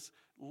 110 is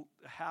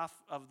half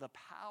of the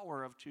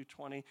power of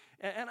 220.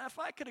 And if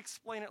I could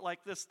explain it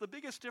like this, the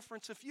biggest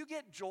difference, if you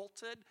get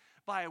jolted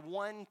by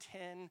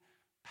 110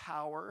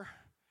 power,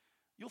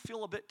 you'll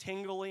feel a bit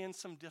tingly and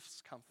some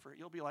discomfort.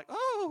 You'll be like,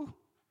 oh,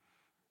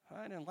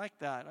 I didn't like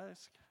that.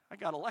 I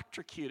got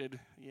electrocuted.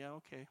 Yeah,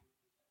 okay.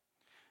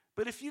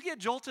 But if you get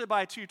jolted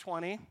by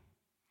 220,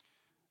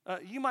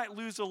 you might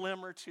lose a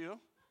limb or two.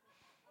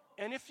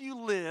 And if you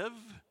live,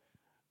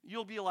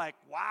 you'll be like,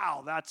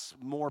 wow, that's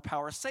more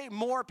power. Say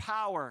more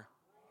power.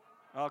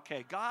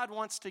 Okay, God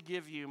wants to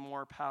give you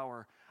more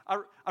power.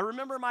 I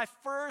remember my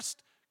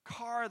first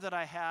car that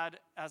I had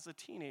as a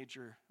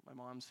teenager. My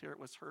mom's here. It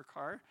was her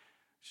car.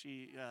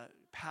 She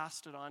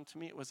passed it on to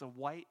me. It was a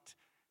white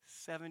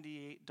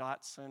 78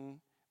 Datsun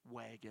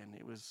wagon.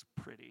 It was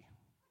pretty.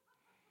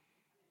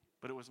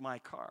 But it was my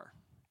car.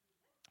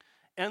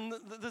 And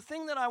the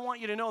thing that I want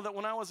you to know, that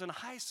when I was in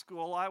high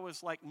school, I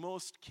was like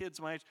most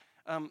kids my age,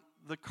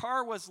 the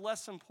car was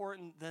less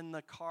important than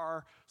the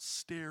car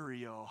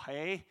stereo,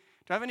 hey?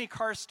 Do I have any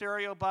car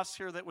stereo buffs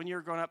here that when you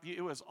were growing up,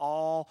 it was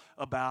all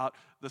about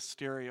the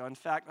stereo? In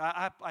fact,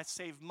 I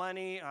saved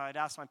money. I'd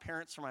ask my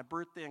parents for my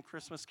birthday and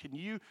Christmas, can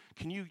you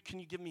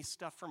give me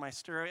stuff for my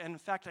stereo? And in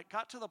fact, it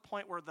got to the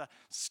point where the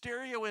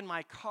stereo in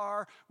my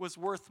car was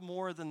worth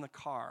more than the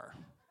car.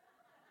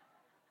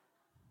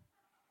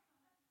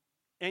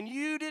 And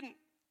you didn't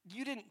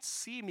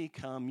see me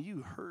come,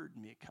 you heard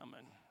me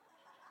coming.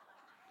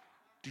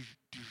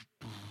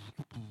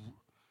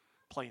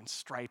 Playing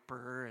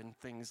Striper and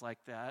things like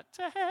that.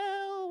 To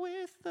hell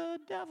with the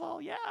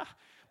devil, yeah.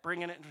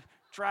 Bringing it,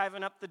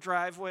 driving up the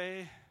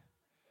driveway.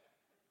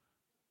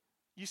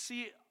 You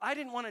see, I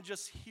didn't want to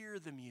just hear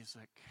the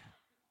music.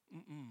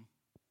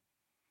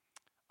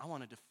 I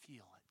wanted to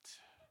feel it.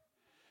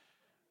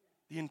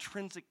 The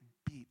intrinsic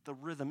beat, the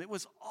rhythm. It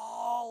was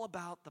all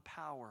about the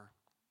power.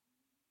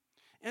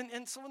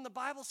 And so when the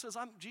Bible says,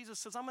 Jesus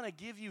says, I'm going to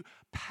give you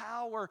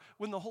power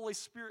when the Holy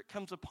Spirit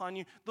comes upon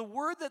you, the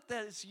word that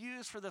is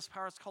used for this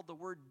power is called the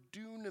word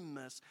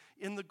dunamis.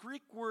 In the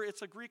Greek word,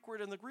 it's a Greek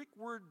word, and the Greek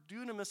word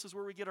dunamis is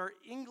where we get our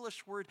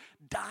English word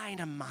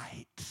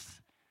dynamite.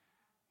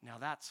 Now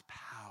that's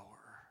power.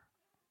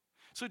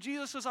 So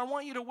Jesus says, I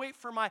want you to wait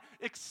for my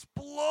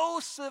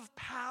explosive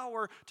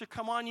power to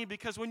come on you,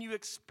 because when you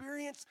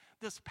experience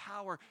this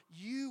power,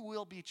 you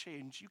will be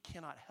changed. You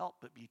cannot help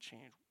but be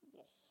changed.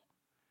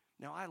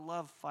 Now, I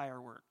love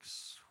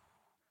fireworks.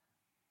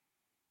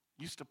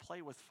 used to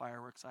play with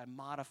fireworks. I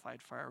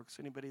modified fireworks.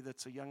 Anybody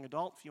that's a young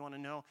adult, if you want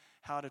to know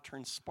how to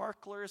turn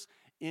sparklers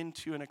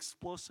into an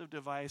explosive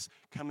device,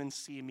 come and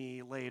see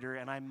me later,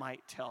 and I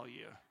might tell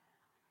you.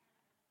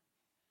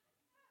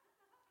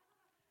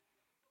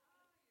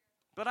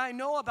 But I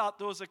know about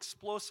those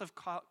explosive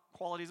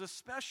qualities,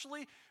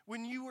 especially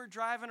when you were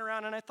driving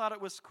around and I thought it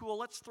was cool.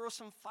 Let's throw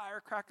some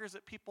firecrackers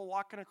at people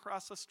walking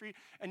across the street,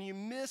 and you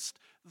missed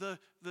the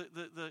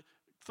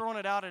throwing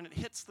it out, and it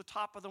hits the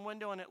top of the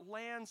window, and it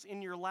lands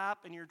in your lap,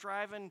 and you're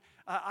driving.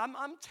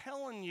 I'm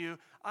telling you,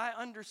 I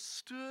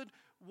understood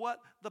what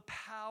the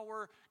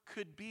power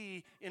could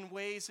be in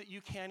ways that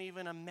you can't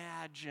even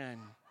imagine.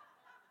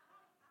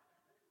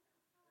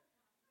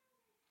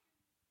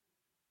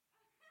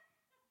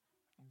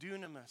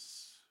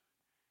 Dunamis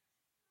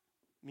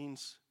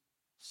means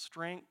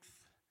strength,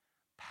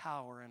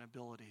 power, and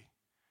ability.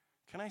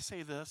 Can I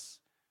say this?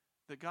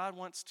 That God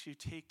wants to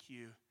take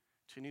you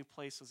to new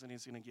places, and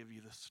He's going to give you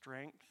the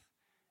strength,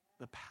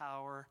 the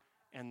power,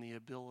 and the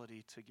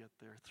ability to get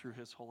there through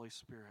His Holy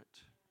Spirit.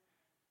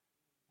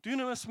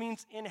 Dunamis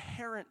means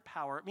inherent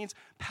power. It means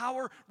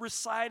power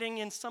residing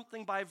in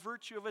something by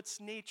virtue of its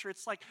nature.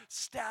 It's like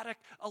static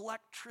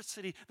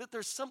electricity, that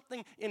there's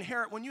something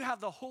inherent. When you have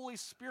the Holy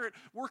Spirit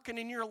working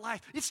in your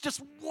life, it's just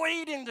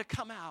waiting to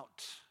come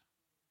out.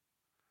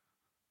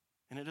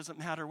 And it doesn't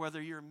matter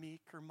whether you're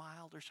meek or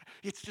mild or shy.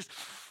 It's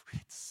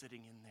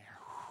sitting in there.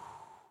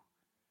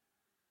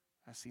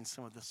 I've seen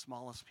some of the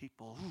smallest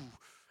people who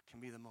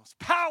can be the most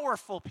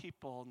powerful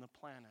people on the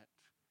planet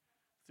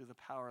through the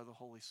power of the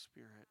Holy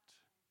Spirit.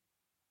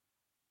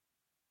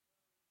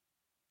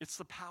 It's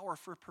the power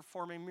for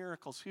performing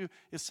miracles. Who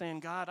is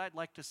saying, God, I'd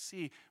like to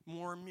see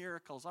more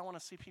miracles. I want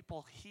to see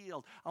people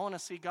healed. I want to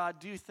see God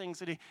do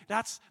things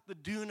that's the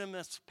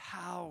dunamis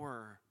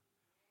power.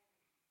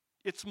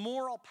 It's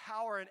moral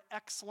power and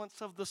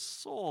excellence of the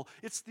soul.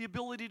 It's the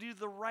ability to do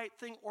the right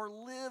thing or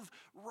live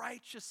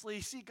righteously.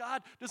 See,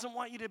 God doesn't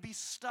want you to be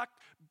stuck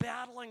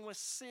battling with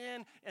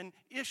sin and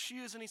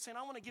issues. And He's saying,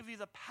 I want to give you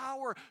the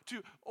power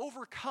to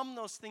overcome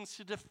those things,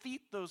 to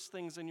defeat those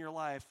things in your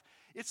life.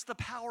 It's the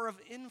power of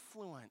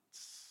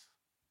influence.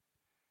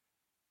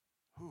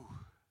 Ooh.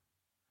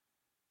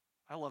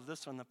 I love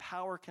this one. The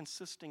power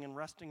consisting and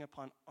resting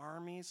upon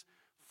armies,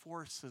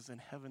 forces,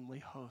 and heavenly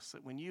hosts.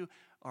 That when you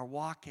are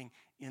walking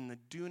in the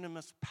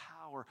dunamis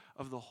power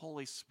of the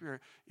Holy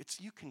Spirit,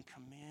 you can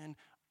command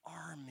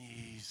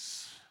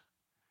armies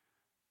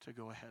to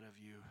go ahead of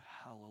you.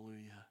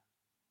 Hallelujah.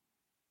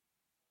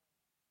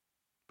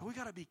 But we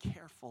got to be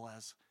careful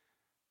as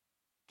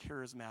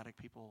charismatic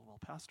people. Well,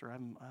 Pastor, I've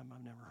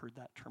never heard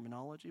that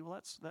terminology.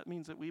 Well, that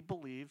means that we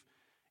believe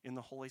in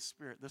the Holy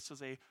Spirit. This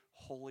is a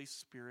Holy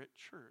Spirit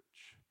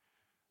church.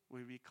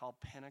 We'd be called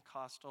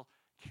Pentecostal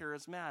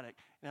charismatic.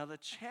 Now, the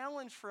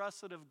challenge for us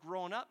that have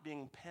grown up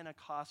being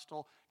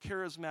Pentecostal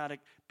charismatic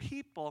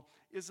people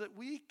is that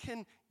we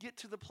can get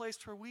to the place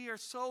where we are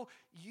so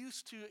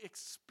used to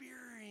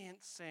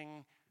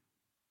experiencing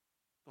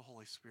the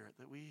Holy Spirit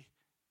that we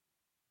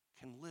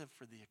can live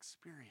for the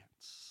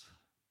experience.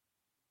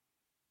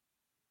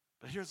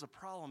 But here's the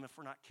problem. If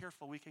we're not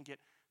careful, we can get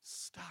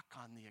stuck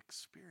on the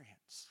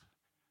experience.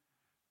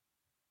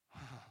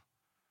 Oh,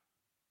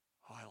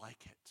 I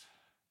like it.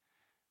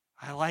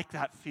 I like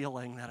that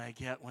feeling that I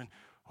get when,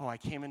 I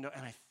came into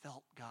and I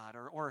felt God.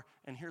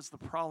 And here's the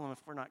problem.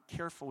 If we're not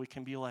careful, we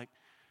can be like,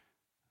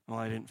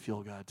 I didn't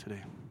feel God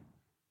today.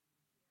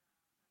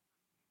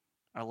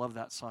 I love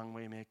that song,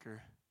 Waymaker.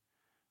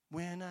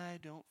 When I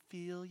don't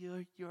feel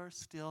you, you're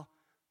still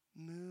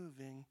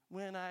moving.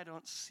 When I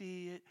don't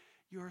see it,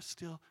 you're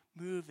still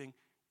moving,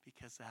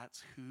 because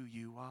that's who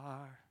you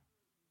are.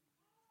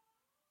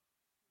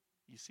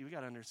 You see, we got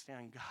to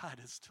understand God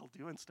is still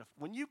doing stuff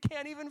when you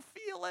can't even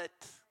feel it.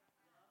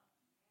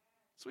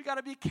 So we got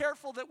to be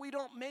careful that we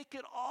don't make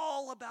it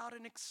all about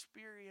an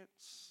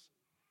experience.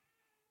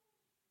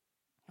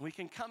 We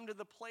can come to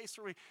the place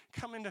where we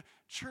come into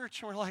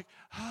church and we're like,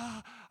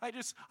 I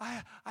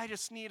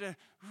just need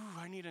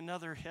I need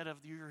another head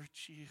of your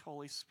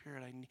Holy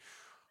Spirit.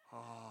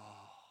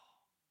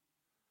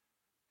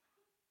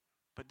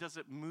 But does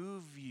it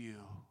move you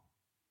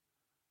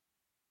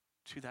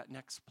to that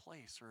next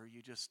place, or are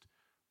you just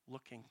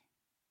looking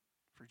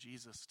for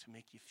Jesus to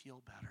make you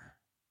feel better?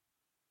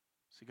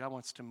 See, God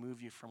wants to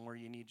move you from where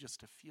you need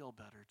just to feel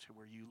better to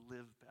where you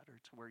live better,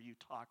 to where you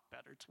talk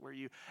better, to where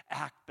you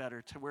act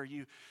better, to where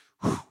you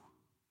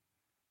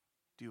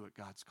do what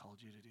God's called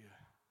you to do.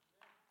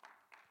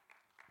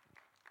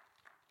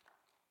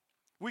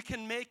 We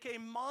can make a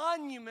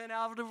monument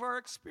out of our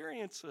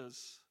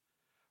experiences.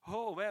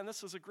 Oh, man,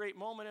 this is a great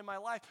moment in my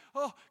life.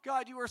 Oh,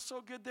 God, you are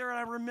so good there. And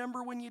I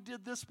remember when you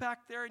did this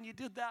back there and you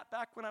did that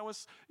back when I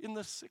was in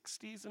the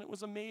 60s. And it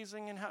was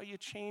amazing and how you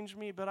changed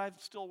me. But I'm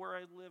still where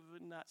I live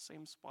in that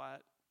same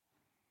spot.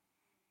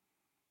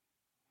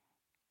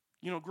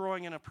 You know,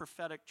 growing in a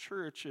prophetic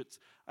church,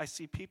 I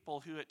see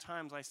people who at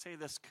times, I say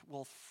this,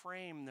 will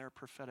frame their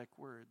prophetic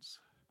words.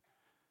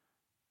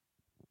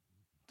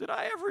 Did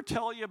I ever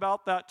tell you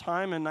about that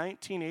time in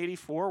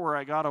 1984 where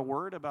I got a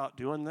word about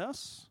doing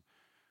this?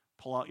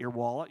 Pull out your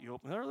wallet, you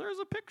open there's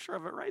a picture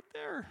of it right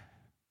there.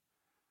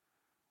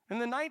 And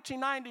then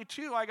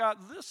 1992, I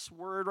got this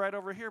word right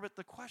over here, but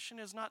the question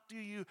is not do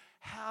you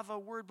have a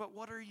word, but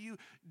what are you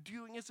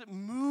doing? Is it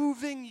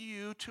moving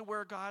you to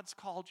where God's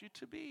called you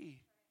to be?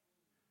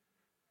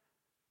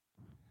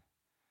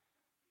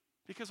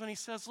 Because when he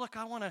says, look,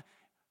 I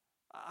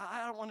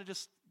don't want to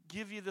just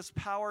give you this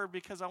power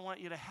because I want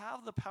you to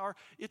have the power.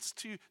 It's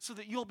so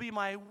that you'll be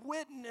my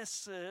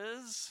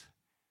witnesses.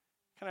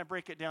 Can I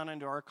break it down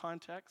into our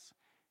context?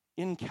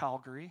 In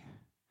Calgary,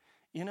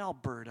 in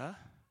Alberta,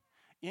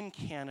 in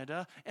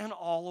Canada, and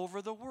all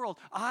over the world.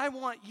 I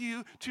want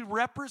you to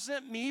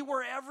represent me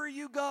wherever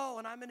you go,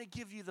 and I'm going to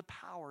give you the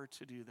power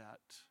to do that.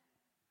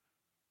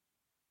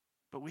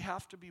 But we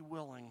have to be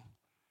willing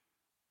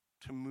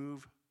to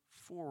move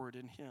forward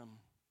in him.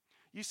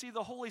 You see,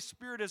 the Holy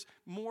Spirit is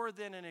more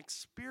than an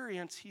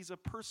experience. He's a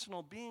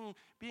personal being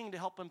to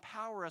help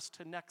empower us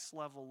to next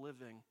level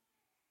living.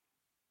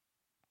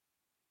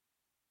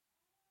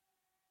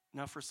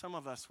 Now, for some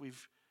of us,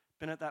 we've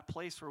been at that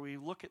place where we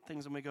look at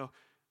things and we go,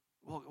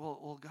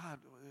 well, God,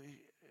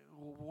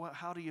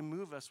 how do you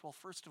move us? Well,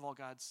 first of all,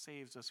 God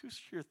saves us. Who's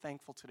here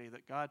thankful today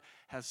that God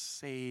has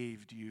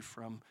saved you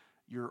from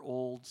your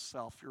old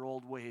self, your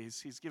old ways?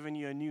 He's given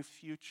you a new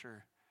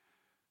future.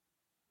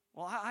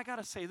 Well, I got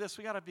to say this.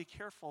 We got to be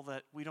careful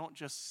that we don't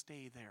just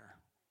stay there.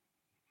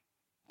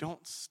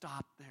 Don't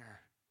stop there.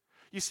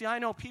 You see, I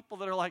know people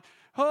that are like,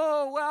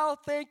 oh, well,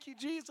 thank you,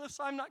 Jesus.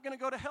 I'm not going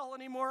to go to hell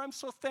anymore. I'm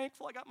so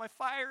thankful. I got my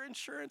fire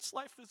insurance.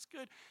 Life is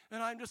good.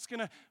 And I'm just going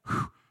to,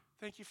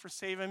 thank you for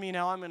saving me.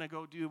 Now I'm going to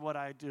go do what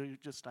I do.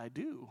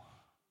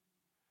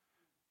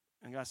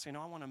 And God's saying,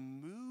 no, I want to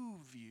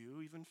move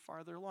you even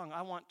farther along.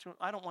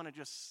 I don't want to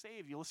just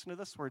save you. Listen to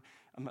this word.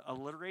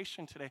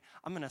 Alliteration today.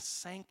 I'm going to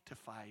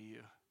sanctify you.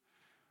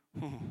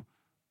 Well,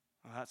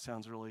 that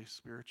sounds really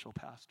spiritual,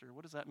 Pastor.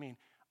 What does that mean?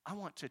 I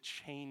want to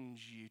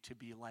change you to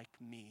be like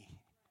me.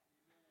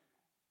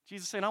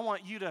 Jesus is saying, I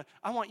want you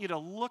to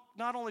look,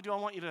 not only do I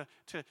want you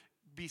to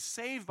be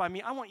saved by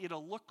me, I want you to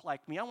look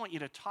like me. I want you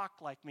to talk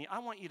like me. I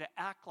want you to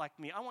act like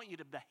me. I want you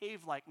to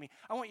behave like me.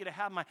 I want you to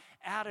have my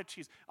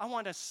attitudes. I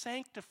want to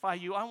sanctify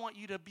you. I want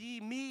you to be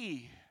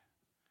me.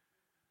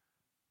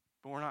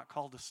 But we're not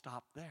called to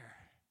stop there.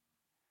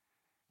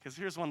 Because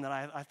here's one that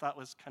I thought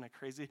was kind of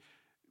crazy.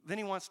 Then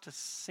he wants to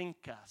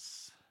sink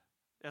us.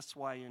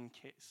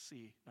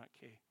 S-Y-N-K-C, not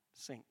K,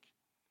 sink.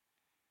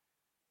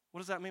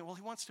 What does that mean? Well,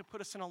 he wants to put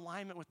us in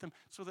alignment with him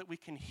so that we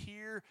can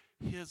hear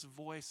his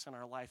voice in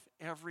our life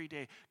every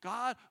day.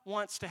 God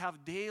wants to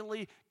have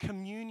daily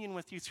communion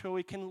with you so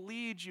he can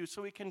lead you,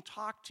 so he can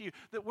talk to you.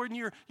 That when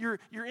you're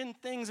in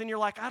things and you're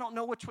like, I don't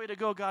know which way to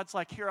go, God's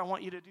like, here, I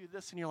want you to do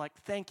this. And you're like,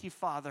 thank you,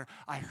 Father.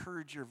 I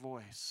heard your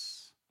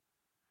voice.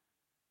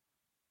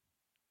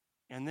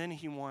 And then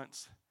he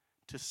wants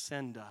to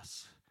send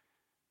us,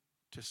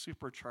 to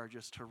supercharge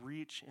us, to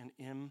reach and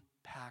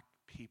impact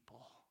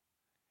people.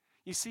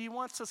 You see, he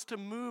wants us to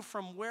move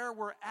from where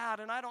we're at,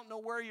 and I don't know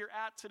where you're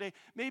at today.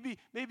 Maybe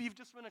you've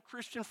just been a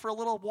Christian for a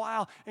little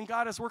while, and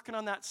God is working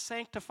on that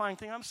sanctifying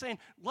thing. I'm saying,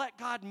 let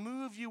God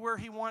move you where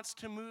he wants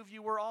to move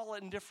you. We're all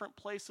in different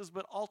places,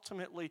 but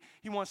ultimately,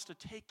 he wants to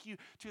take you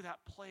to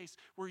that place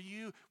where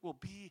you will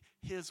be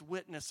his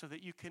witness so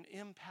that you can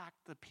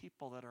impact the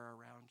people that are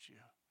around you.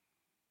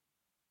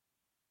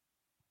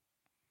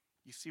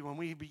 You see, when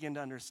we begin to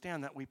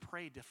understand that, we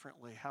pray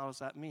differently. How does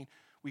that mean?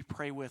 We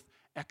pray with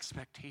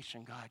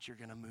expectation. God, you're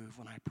going to move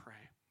when I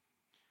pray.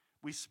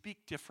 We speak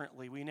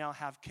differently. We now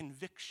have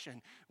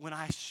conviction. When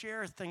I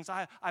share things,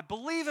 I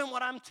believe in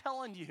what I'm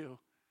telling you.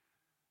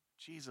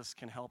 Jesus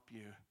can help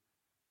you.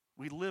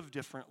 We live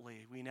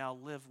differently. We now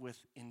live with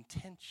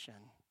intention,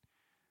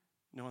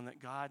 knowing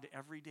that God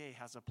every day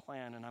has a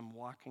plan, and I'm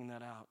walking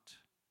that out.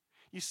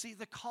 You see,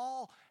 the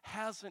call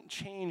hasn't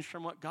changed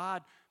from what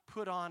God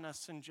put on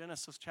us in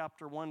Genesis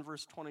chapter 1,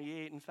 verse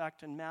 28. In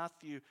fact, in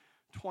Matthew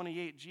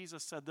 28,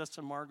 Jesus said this,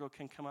 and Margot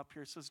can come up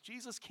here. It says,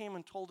 Jesus came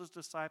and told his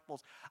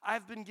disciples,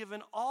 I've been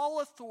given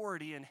all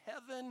authority in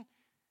heaven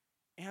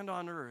and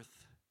on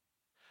earth.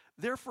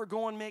 Therefore,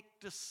 go and make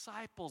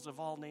disciples of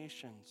all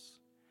nations,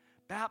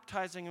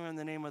 baptizing them in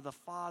the name of the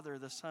Father,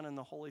 the Son, and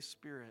the Holy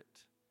Spirit.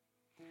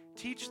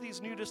 Teach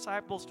these new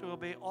disciples to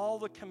obey all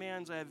the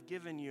commands I have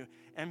given you.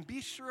 And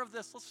be sure of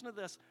this, listen to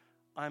this,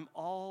 I'm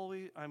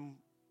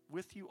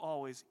with you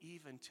always,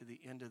 even to the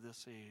end of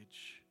this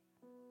age.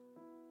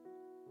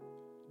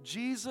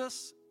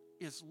 Jesus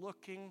is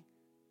looking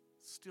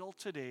still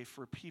today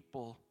for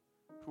people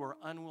who are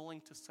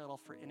unwilling to settle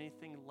for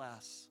anything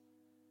less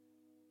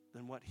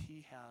than what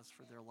he has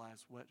for their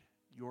lives, what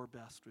your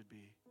best would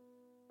be.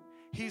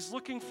 He's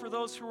looking for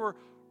those who are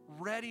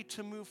ready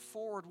to move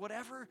forward,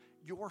 whatever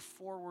your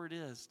forward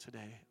is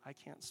today. I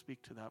can't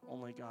speak to that,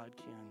 only God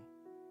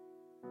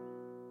can.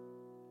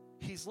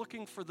 He's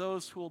looking for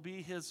those who will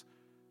be his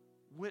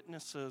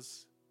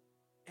witnesses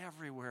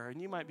everywhere.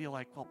 And you might be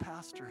like, well,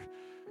 Pastor,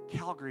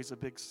 Calgary's a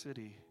big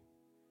city.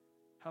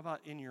 How about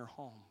in your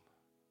home?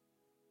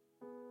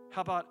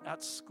 How about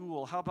at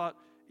school? How about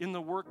in the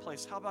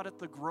workplace? How about at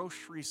the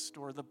grocery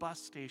store, the bus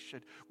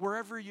station,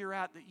 wherever you're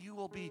at, that you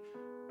will be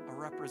a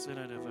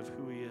representative of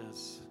who He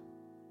is.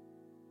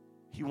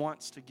 He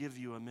wants to give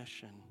you a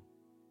mission.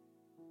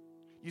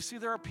 You see,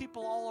 there are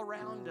people all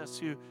around us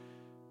who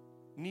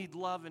need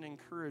love and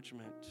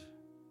encouragement.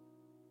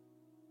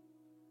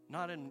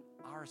 Not in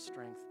our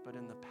strength, but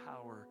in the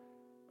power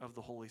of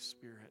the Holy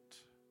Spirit.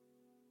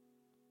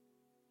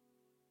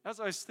 As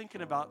I was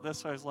thinking about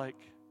this, I was like,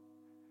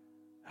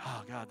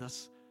 oh God,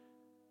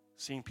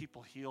 seeing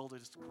people healed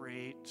is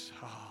great.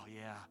 Oh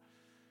yeah.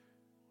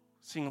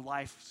 Seeing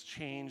lives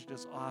changed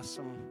is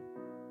awesome.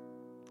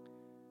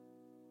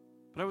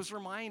 But I was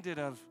reminded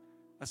of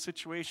a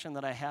situation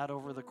that I had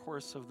over the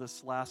course of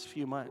this last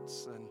few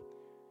months. And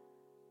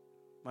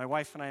my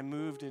wife and I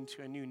moved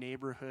into a new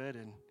neighborhood,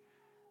 and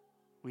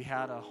we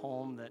had a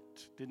home that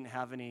didn't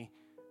have any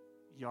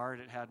yard.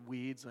 It had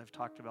weeds. I've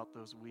talked about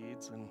those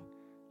weeds and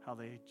how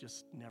they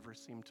just never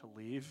seem to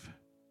leave.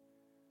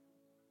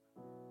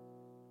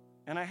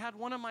 And I had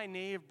one of my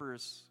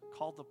neighbors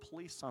call the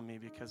police on me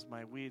because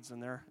my weeds, in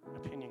their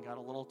opinion, got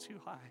a little too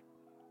high.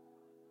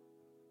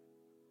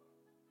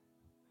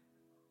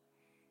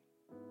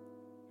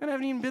 And I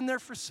haven't even been there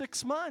for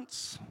 6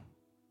 months.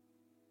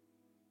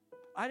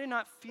 I did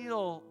not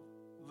feel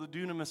the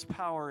dunamis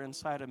power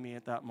inside of me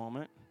at that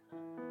moment.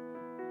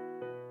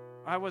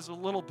 I was a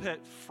little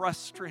bit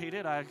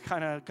frustrated. I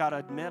kind of got to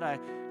admit, I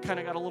kind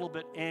of got a little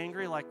bit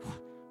angry, like,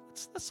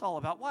 what's this all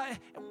about?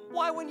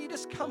 Why wouldn't you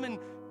just come and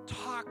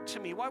talk to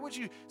me? Why would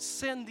you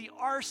send the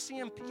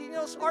RCMP,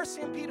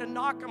 RCMP to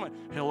knock on my,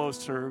 hello,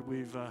 sir,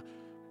 we've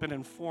been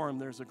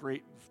informed there's a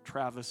great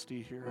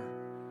travesty here.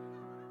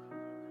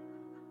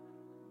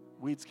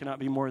 Weeds cannot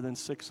be more than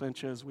 6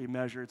 inches. We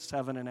measured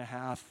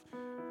 7.5.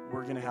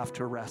 We're going to have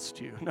to arrest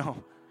you.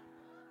 No.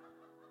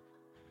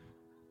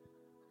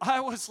 I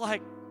was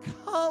like,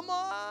 come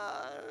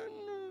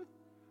on.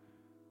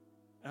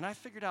 And I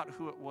figured out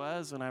who it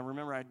was, and I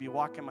remember I'd be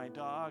walking my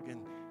dog,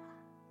 and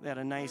they had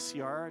a nice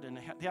yard, and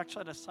they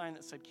actually had a sign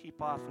that said,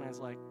 keep off, and I was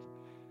like,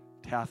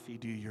 Taffy,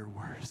 do your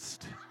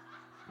worst.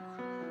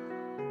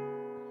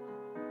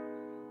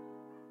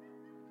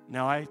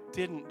 Now, I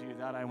didn't do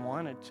that. I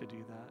wanted to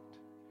do that.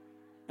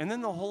 And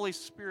then the Holy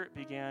Spirit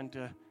began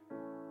to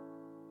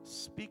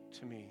speak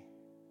to me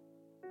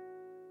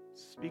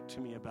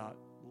about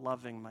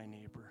loving my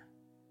neighbor,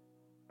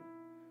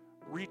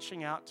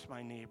 reaching out to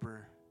my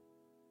neighbor,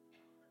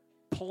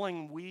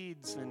 pulling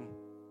weeds in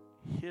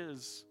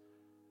his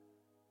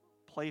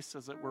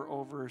places that were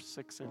over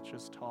 6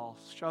 inches tall,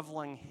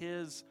 shoveling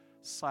his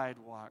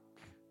sidewalk.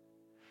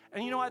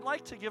 And I'd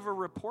like to give a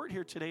report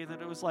here today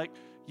that it was like,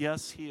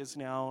 yes, he is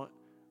now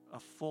a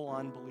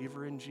full-on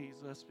believer in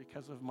Jesus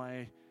because of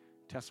my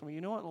testimony.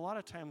 You know what? A lot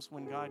of times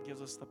when God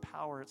gives us the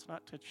power, it's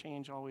not to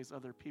change always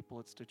other people,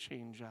 it's to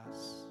change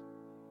us.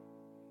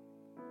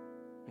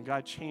 And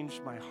God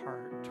changed my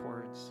heart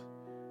towards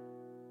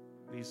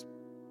these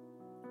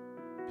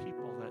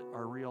people that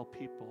are real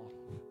people.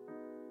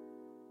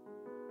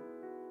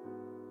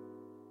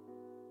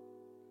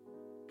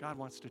 God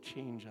wants to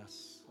change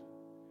us.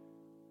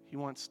 He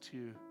wants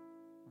to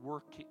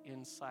work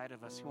inside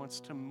of us. He wants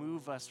to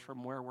move us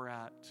from where we're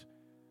at.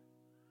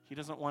 He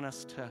doesn't want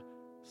us to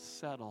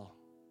settle.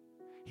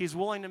 He's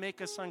willing to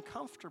make us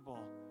uncomfortable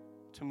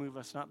to move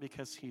us, not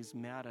because He's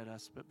mad at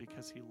us, but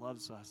because He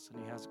loves us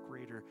and He has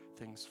greater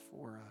things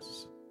for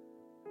us.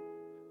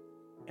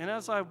 And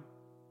as I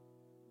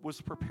was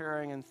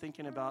preparing and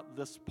thinking about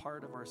this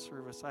part of our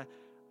service,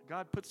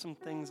 God put some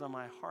things on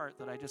my heart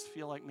that I just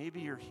feel like maybe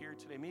you're here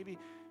today. Maybe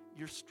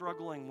you're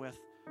struggling with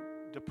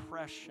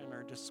depression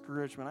or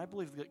discouragement. I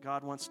believe that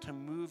God wants to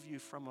move you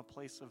from a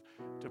place of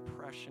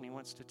depression. He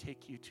wants to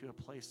take you to a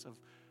place of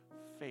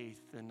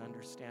faith and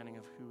understanding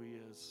of who He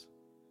is.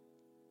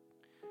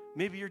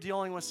 Maybe you're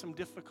dealing with some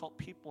difficult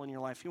people in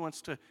your life. He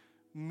wants to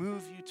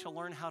move you to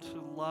learn how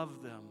to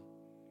love them,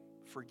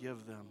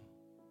 forgive them.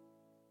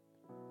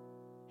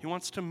 He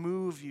wants to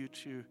move you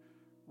to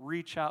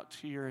reach out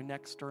to your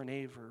next door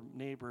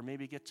neighbor,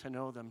 maybe get to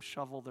know them,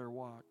 shovel their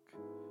walk.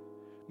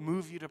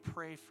 Move you to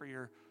pray for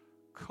your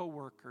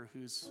coworker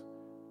who's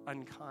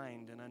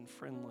unkind and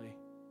unfriendly.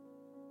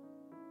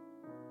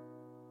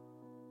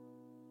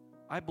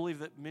 I believe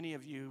that many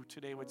of you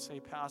today would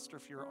say, Pastor,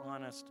 if you're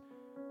honest,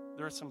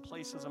 there are some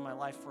places in my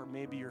life where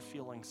maybe you're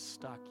feeling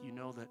stuck. You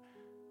know that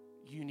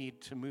you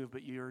need to move,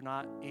 but you're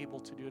not able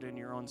to do it in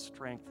your own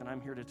strength. And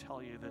I'm here to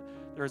tell you that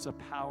there's a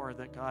power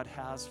that God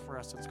has for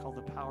us. It's called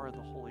the power of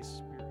the Holy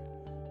Spirit.